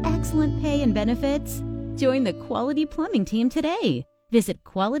has excellent pay and benefits? Join the Quality Plumbing team today. Visit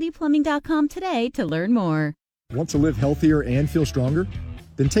qualityplumbing.com today to learn more. Want to live healthier and feel stronger?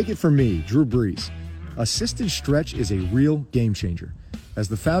 Then take it from me, Drew Brees. Assisted stretch is a real game changer. As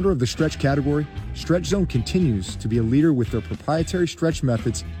the founder of the stretch category, Stretch Zone continues to be a leader with their proprietary stretch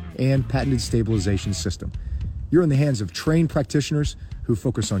methods and patented stabilization system. You're in the hands of trained practitioners who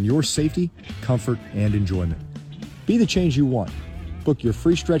focus on your safety, comfort, and enjoyment. Be the change you want. Book your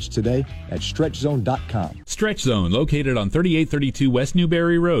free stretch today at StretchZone.com. Stretch Zone, located on 3832 West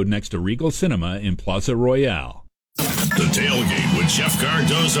Newberry Road next to Regal Cinema in Plaza Royale. The Tailgate with Jeff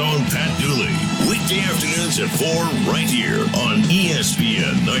Cardozo and Pat Dooley. Weekday afternoons at 4 right here on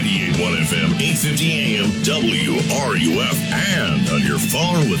ESPN 98.1 FM, 850 AM, WRUF, and on your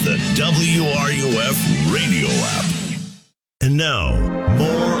phone with the WRUF radio app. And now,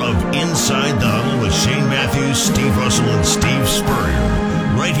 more of Inside the Huddle with Shane Matthews, Steve Russell, and Steve Spurrier.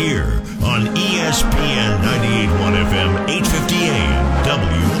 Right here on ESPN 98.1 FM, 850 AM,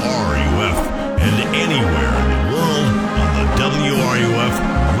 WRUF, and anywhere in the world on the WRUF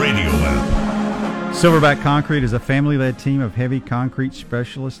radio app. Silverback Concrete is a family-led team of heavy concrete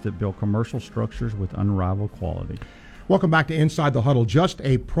specialists that build commercial structures with unrivaled quality. Welcome back to Inside the Huddle. Just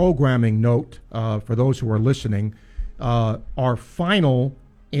a programming note for those who are listening. Our final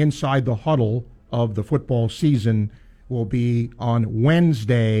Inside the Huddle of the football season will be on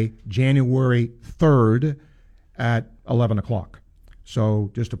Wednesday, January 3rd at 11 o'clock. So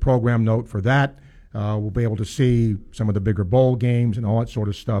just a program note for that. We'll be able to see some of the bigger bowl games and all that sort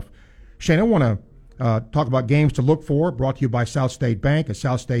of stuff. Shane, I want to talk about games to look for, brought to you by South State Bank. At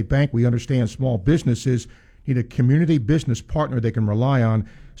South State Bank, we understand small businesses need a community business partner they can rely on.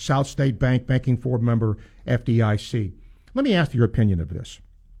 South State Bank, banking for member FDIC. Let me ask your opinion of this.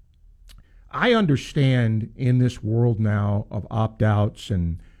 I understand in this world now of opt-outs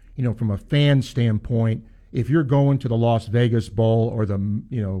and, from a fan standpoint, if you're going to the Las Vegas Bowl or the,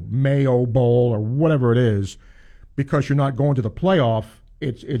 Mayo Bowl or whatever it is, because you're not going to the playoff,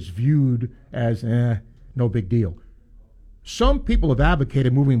 it's viewed as, no big deal. Some people have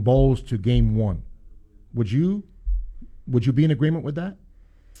advocated moving bowls to game one. Would you be in agreement with that?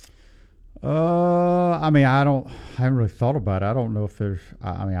 I haven't really thought about it. I don't know if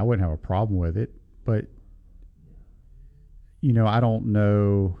I wouldn't have a problem with it, but, I don't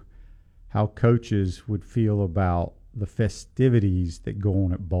know how coaches would feel about the festivities that go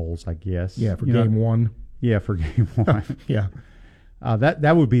on at bowls, I guess. Yeah, for game one. Yeah, for game one. Yeah.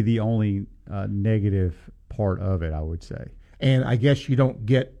 That would be the only negative part of it, I would say. And I guess you don't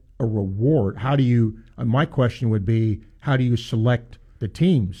get a reward. How do you, my question would be, how do you select the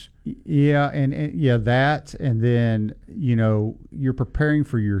teams? Yeah, and that, and then, you're preparing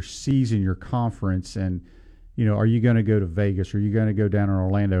for your season, your conference, and, are you going to go to Vegas? Or are you going to go down in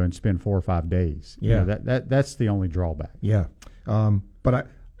Orlando and spend 4 or 5 days? Yeah. That's the only drawback. Yeah. But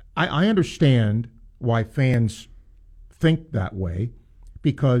I understand why fans think that way,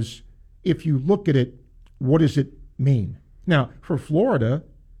 because if you look at it, what does it mean? Now, for Florida,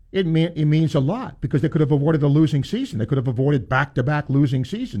 it means a lot because they could have avoided a losing season. They could have avoided back-to-back losing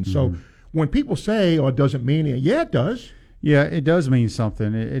seasons. Mm-hmm. So when people say, it doesn't mean it, yeah, it does. Yeah, it does mean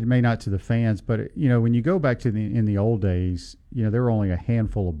something. It may not to the fans, but, when you go back to in the old days, there were only a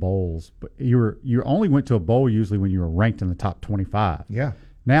handful of bowls. But you only went to a bowl usually when you were ranked in the top 25. Yeah.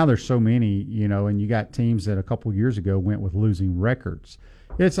 Now there's so many, and you got teams that a couple years ago went with losing records.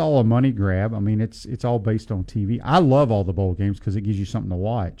 It's all a money grab. I mean, it's all based on TV. I love all the bowl games because it gives you something to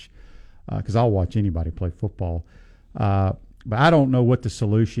watch. Because I'll watch anybody play football. But I don't know what the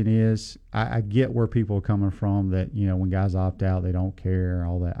solution is. I get where people are coming from that, when guys opt out, they don't care,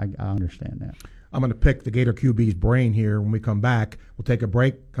 all that. I understand that. I'm going to pick the Gator QB's brain here when we come back. We'll take a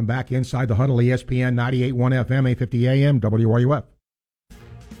break, come back inside the Huddle, ESPN 98.1 FM, 850 AM, WRUF.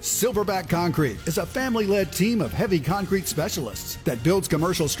 Silverback Concrete is a family-led team of heavy concrete specialists that builds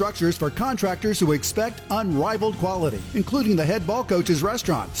commercial structures for contractors who expect unrivaled quality, including the head ball coach's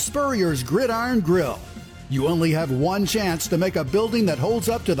restaurant, Spurrier's Gridiron Grill. You only have one chance to make a building that holds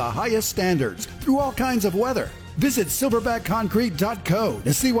up to the highest standards through all kinds of weather. Visit silverbackconcrete.co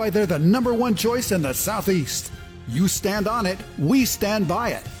to see why they're the #1 choice in the Southeast. You stand on it, we stand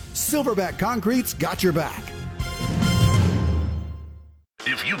by it. Silverback Concrete's got your back.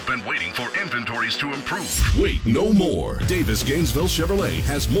 If if you've been waiting for inventories to improve. Wait no more. Davis Gainesville Chevrolet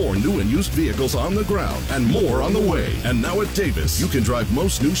has more new and used vehicles on the ground and more on the way. And now at Davis, you can drive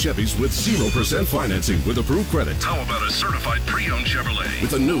most new Chevys with 0% financing with approved credit. How about a certified pre-owned Chevrolet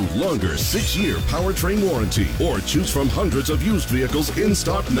with a new, longer 6-year powertrain warranty? Or choose from hundreds of used vehicles in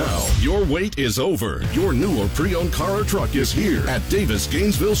stock now. Your wait is over. Your new or pre-owned car or truck is here at Davis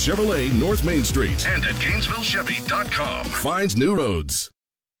Gainesville Chevrolet, North Main Street, and at GainesvilleChevy.com. Finds new roads.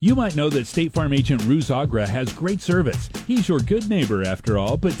 You might know that State Farm agent Ruz Agra has great service. He's your good neighbor after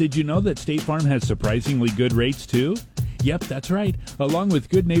all, but did you know that State Farm has surprisingly good rates too? Yep, that's right. Along with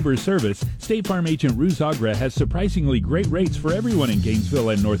Good Neighbor service, State Farm agent Ruz Agra has surprisingly great rates for everyone in Gainesville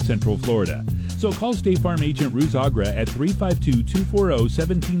and North Central Florida. So call State Farm agent Ruz Agra at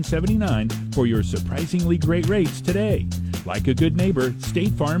 352-240-1779 for your surprisingly great rates today. Like a good neighbor,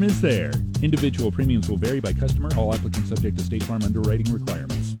 State Farm is there. Individual premiums will vary by customer. All applicants subject to State Farm underwriting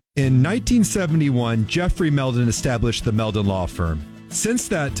requirements. In 1971, Jeffrey Meldon established the Meldon Law Firm. Since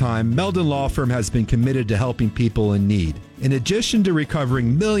that time, Meldon Law Firm has been committed to helping people in need. In addition to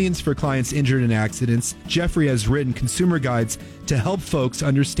recovering millions for clients injured in accidents, Jeffrey has written consumer guides to help folks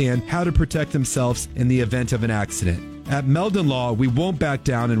understand how to protect themselves in the event of an accident. At Meldon Law, we won't back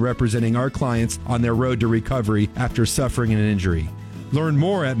down in representing our clients on their road to recovery after suffering an injury. Learn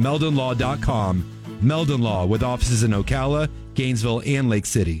more at meldonlaw.com. Meldon Law, with offices in Ocala, Gainesville, and Lake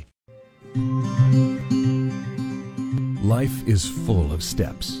City. Life is full of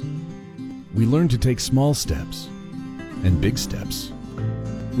steps. We learn to take small steps and big steps.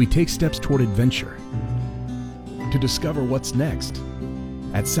 We take steps toward adventure to discover what's next.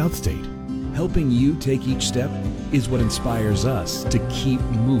 At South State, helping you take each step is what inspires us to keep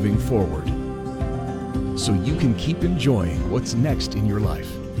moving forward, so you can keep enjoying what's next in your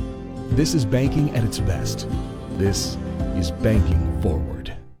life. This is banking at its best. This is banking forward.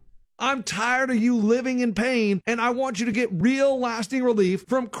 I'm tired of you living in pain, and I want you to get real lasting relief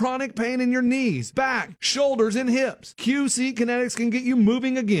from chronic pain in your knees, back, shoulders, and hips. QC Kinetics can get you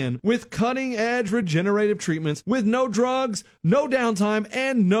moving again with cutting-edge regenerative treatments with no drugs, no downtime,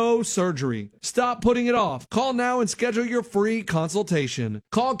 and no surgery. Stop putting it off. Call now and schedule your free consultation.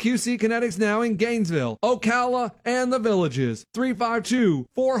 Call QC Kinetics now in Gainesville, Ocala, and the Villages.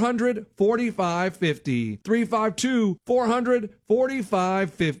 352-400-4550.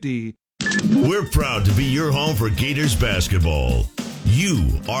 352-400-4550. We're proud to be your home for Gators basketball.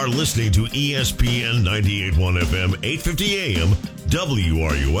 You are listening to ESPN 98.1 FM, 850 AM,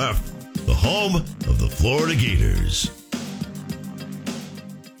 WRUF, the home of the Florida Gators.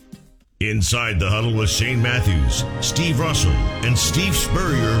 Inside the Huddle with Shane Matthews, Steve Russell, and Steve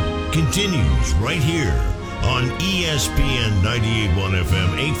Spurrier continues right here on ESPN 98.1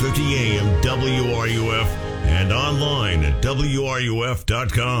 FM, 850 AM, WRUF, and online at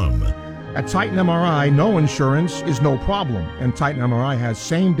WRUF.com. At Titan MRI, no insurance is no problem, and Titan MRI has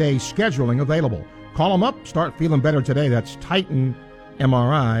same-day scheduling available. Call them up, start feeling better today. That's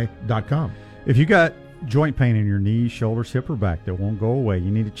TitanMRI.com. If you got joint pain in your knees, shoulders, hip, or back that won't go away,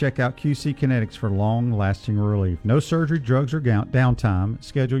 you need to check out QC Kinetics for long-lasting relief. No surgery, drugs, or downtime.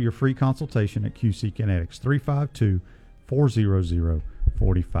 Schedule your free consultation at QC Kinetics,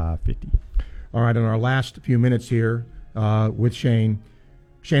 352-400-4550. All right, in our last few minutes here with Shane.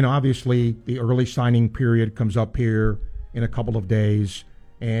 Shane, obviously, the early signing period comes up here in a couple of days,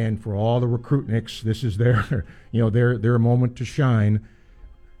 and for all the recruitniks, this is their moment to shine.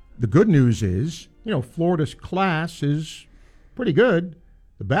 The good news is, Florida's class is pretty good.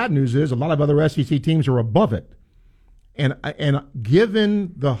 The bad news is a lot of other SEC teams are above it, and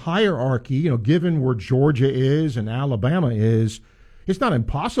given the hierarchy, given where Georgia is and Alabama is, it's not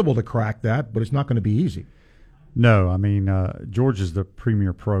impossible to crack that, but it's not going to be easy. No, I mean, Georgia's the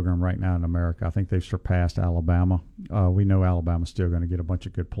premier program right now in America. I think they've surpassed Alabama. We know Alabama's still going to get a bunch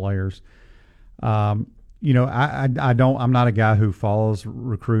of good players. I'm not a guy who follows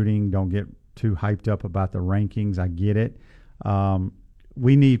recruiting. Don't get too hyped up about the rankings. I get it.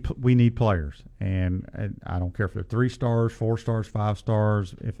 We need players, and I don't care if they're 3 stars, 4 stars, 5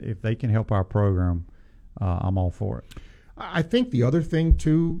 stars. If they can help our program, I'm all for it. I think the other thing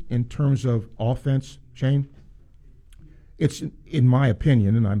too, in terms of offense, Shane, it's, in my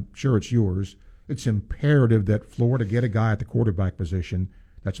opinion, and I'm sure it's yours, it's imperative that Florida get a guy at the quarterback position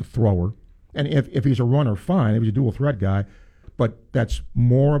that's a thrower. And if he's a runner, fine. If he's a dual threat guy, but that's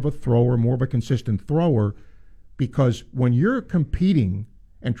more of a thrower, more of a consistent thrower, because when you're competing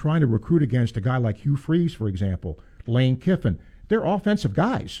and trying to recruit against a guy like Hugh Freeze, for example, Lane Kiffin, they're offensive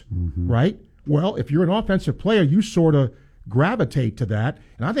guys, right? Well, if you're an offensive player, you sort of gravitate to that.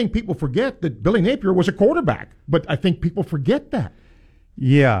 And I think people forget that Billy Napier was a quarterback, but I think people forget that.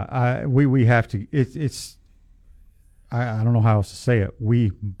 Yeah, we have to. It's I don't know how else to say it.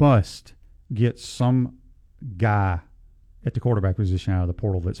 We must get some guy at the quarterback position out of the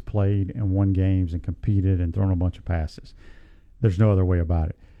portal that's played and won games and competed and thrown a bunch of passes. There's no other way about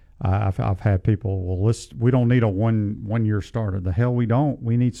it. I've had people, well, we don't need a one-year starter. The hell we don't.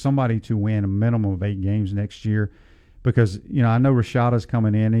 We need somebody to win a minimum of 8 games next year because, I know Rashada's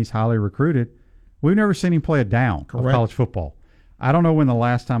coming in. He's highly recruited. We've never seen him play a down of college football. I don't know when the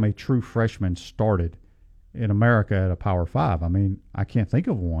last time a true freshman started in America at a Power 5. I mean, I can't think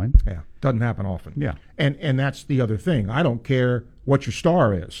of one. Yeah, doesn't happen often. Yeah. And that's the other thing. I don't care what your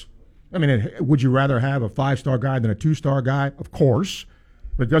star is. I mean, would you rather have a 5-star guy than a 2-star guy? Of course.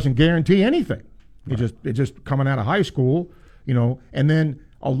 But it doesn't guarantee anything. Right. It's just coming out of high school, And then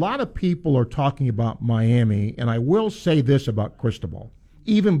a lot of people are talking about Miami, and I will say this about Cristobal,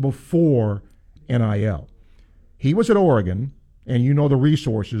 even before NIL. He was at Oregon, and the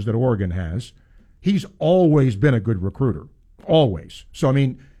resources that Oregon has. He's always been a good recruiter, always. So, I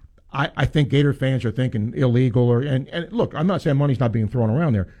mean, I think Gator fans are thinking illegal. And look, I'm not saying money's not being thrown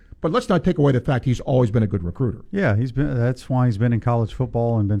around there. But let's not take away the fact he's always been a good recruiter. Yeah, that's why he's been in college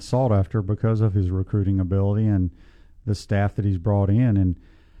football and been sought after because of his recruiting ability and the staff that he's brought in. And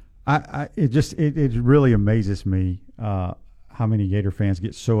it really amazes me how many Gator fans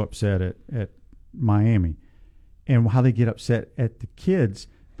get so upset at Miami and how they get upset at the kids.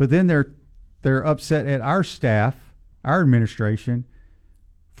 But then they're upset at our staff, our administration,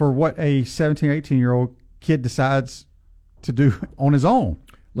 for what a 17, 18-year-old kid decides to do on his own.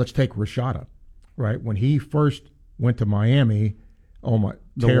 Let's take Rashada, right? When he first went to Miami, oh my,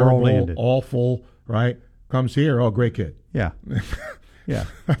 the terrible, world ended. Awful, right? Comes here, oh, great kid. Yeah. Yeah.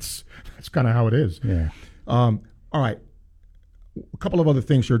 That's kind of how it is. Yeah. All right. A couple of other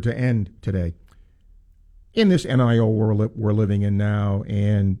things here to end today. In this NIL world we're living in now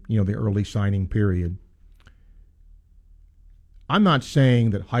and, the early signing period, I'm not saying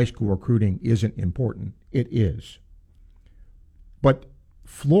that high school recruiting isn't important. It is. But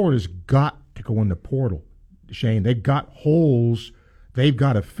Florida's got to go in the portal, Shane. They've got holes they've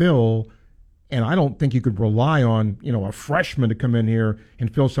got to fill, and I don't think you could rely on, a freshman to come in here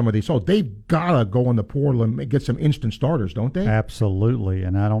and fill some of these. So they've got to go in the portal and get some instant starters, don't they? Absolutely,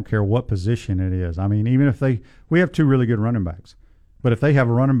 and I don't care what position it is. I mean, even if we have 2 really good running backs, but if they have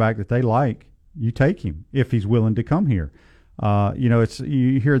a running back that they like, you take him if he's willing to come here.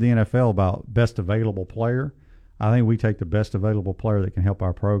 You hear the NFL about best available player. I think we take the best available player that can help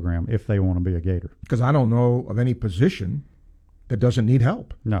our program if they want to be a Gator. Because I don't know of any position that doesn't need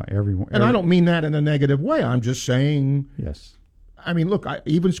help. No, everyone. And I don't mean that in a negative way. I'm just saying. Yes. I mean, look,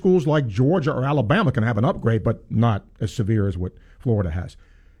 even schools like Georgia or Alabama can have an upgrade, but not as severe as what Florida has.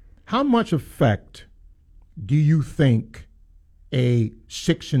 How much effect do you think a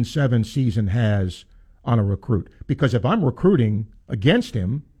 6 and 7 season has on a recruit? Because if I'm recruiting against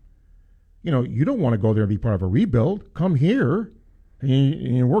him, you don't want to go there and be part of a rebuild. Come here,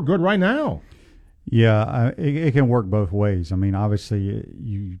 and we're good right now. Yeah, it can work both ways. I mean, obviously,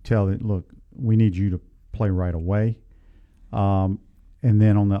 you tell it, look, we need you to play right away. And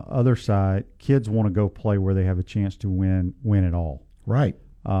then on the other side, kids want to go play where they have a chance to win it all. Right.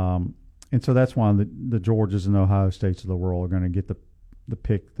 And so that's why the Georgias and the Ohio States of the world are going to get the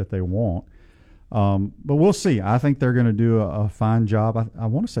pick that they want. But we'll see. I think they're going to do a fine job. I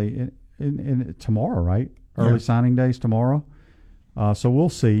want to say in tomorrow, right? Early signing days tomorrow. So we'll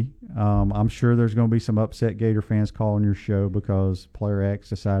see. I'm sure there's going to be some upset Gator fans calling your show because player X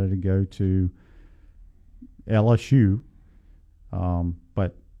decided to go to LSU.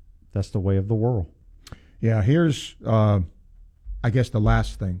 But that's the way of the world. Yeah, here's, I guess, the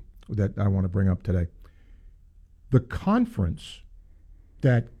last thing that I want to bring up today. The conference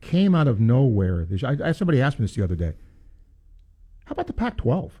that came out of nowhere. Somebody asked me this the other day. How about the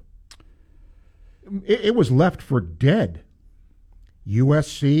Pac-12? It was left for dead.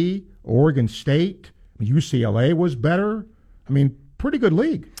 USC, Oregon State, UCLA was better. I mean, pretty good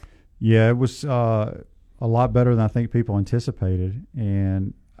league. Yeah, it was a lot better than I think people anticipated.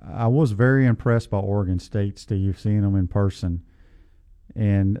 And I was very impressed by Oregon State, Steve, seeing them in person.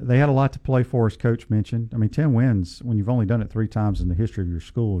 And they had a lot to play for, as Coach mentioned. I mean, 10 wins when you've only done it 3 times in the history of your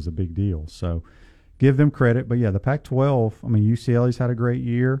school is a big deal. So give them credit. But, yeah, the Pac-12, I mean, UCLA's had a great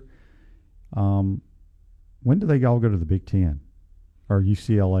year. When do they all go to the Big Ten? Or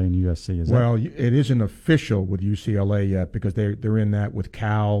UCLA and USC? Well, it isn't official with UCLA yet because they're in that with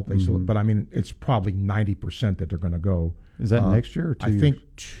Cal. But, I mean, it's probably 90% that they're going to go. Is that next year or 2 years? I think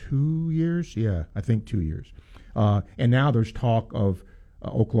 2 years. Yeah, I think 2 years. And now there's talk of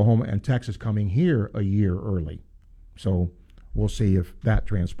Oklahoma and Texas coming here a year early. So we'll see if that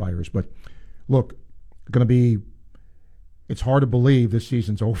transpires. But look, it's hard to believe this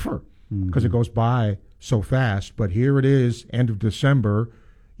season's over because it goes by so fast. But here it is, end of December.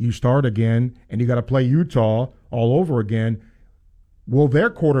 You start again, and you got to play Utah all over again. Will their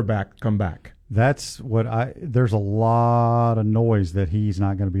quarterback come back? That's there's a lot of noise that he's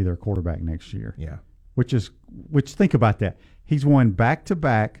not going to be their quarterback next year. Yeah. Which think about that. He's won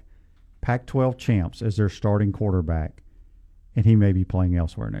back-to-back Pac-12 champs as their starting quarterback, and he may be playing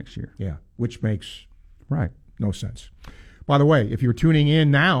elsewhere next year. Yeah, which makes no sense. By the way, if you're tuning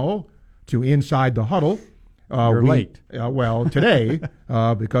in now to Inside the Huddle, you're late. Today,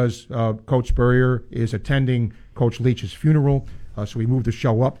 because Coach Spurrier is attending Coach Leach's funeral, so we moved the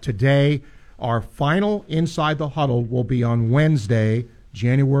show up today. Our final Inside the Huddle will be on Wednesday,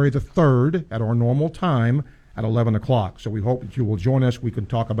 January the 3rd, at our normal time at 11 o'clock. So we hope that you will join us. We can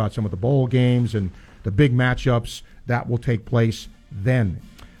talk about some of the bowl games and the big matchups that will take place then.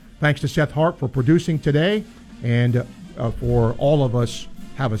 Thanks to Seth Hart for producing today, and for all of us,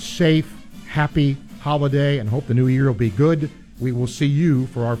 have a safe, happy holiday, and hope the new year will be good. We will see you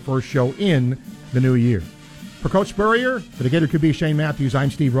for our first show in the new year. For Coach Spurrier, for the Gator QB Shane Matthews,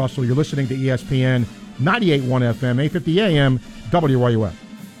 I'm Steve Russell. You're listening to ESPN 98.1 FM, 850 AM, WRUF.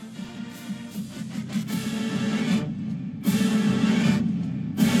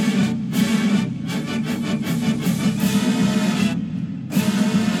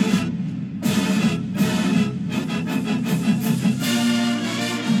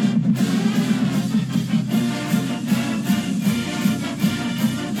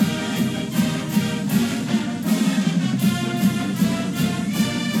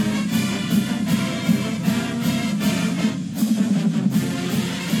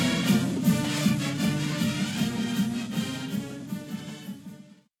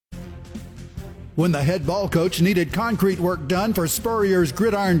 When the head ball coach needed concrete work done for Spurrier's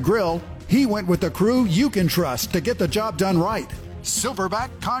Gridiron Grill, he went with the crew you can trust to get the job done right.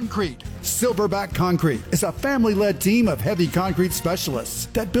 Silverback Concrete. Silverback Concrete is a family-led team of heavy concrete specialists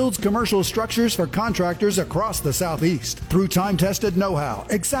that builds commercial structures for contractors across the Southeast. Through time-tested know-how,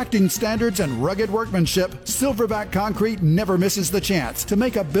 exacting standards, and rugged workmanship, Silverback Concrete never misses the chance to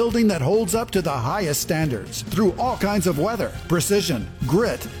make a building that holds up to the highest standards through all kinds of weather, precision,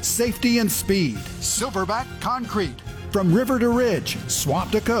 grit, safety, and speed. Silverback Concrete. From river to ridge,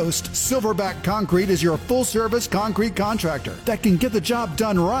 swamp to coast, Silverback Concrete is your full-service concrete contractor that can get the job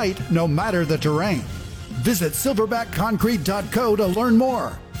done right no matter the terrain. Visit silverbackconcrete.co to learn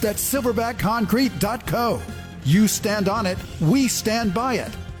more. That's silverbackconcrete.co. You stand on it, we stand by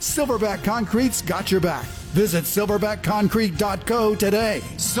it. Silverback Concrete's got your back. Visit silverbackconcrete.co today.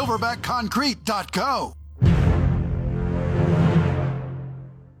 silverbackconcrete.co.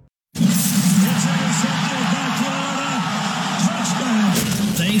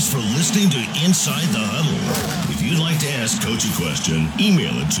 Thanks for listening to Inside the Huddle. If you'd like to ask Coach a question,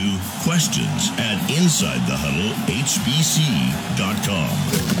 email it to questions@InsideTheHuddleHBC.com.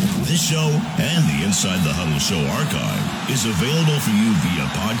 This show and the Inside the Huddle show archive is available for you via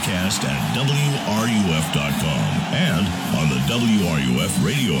podcast at WRUF.com and on the WRUF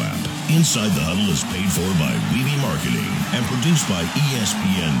radio app. Inside the Huddle is paid for by Weeby Marketing and produced by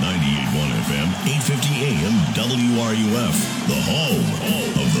ESPN 98.1 FM, 850 AM, WRUF, the home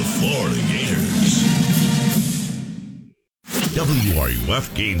of the Florida Gators.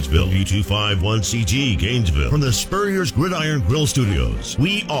 WRUF Gainesville, U251CG Gainesville, from the Spurrier's Gridiron Grill Studios.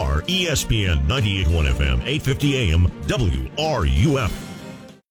 We are ESPN 98.1 FM, 850 AM, WRUF.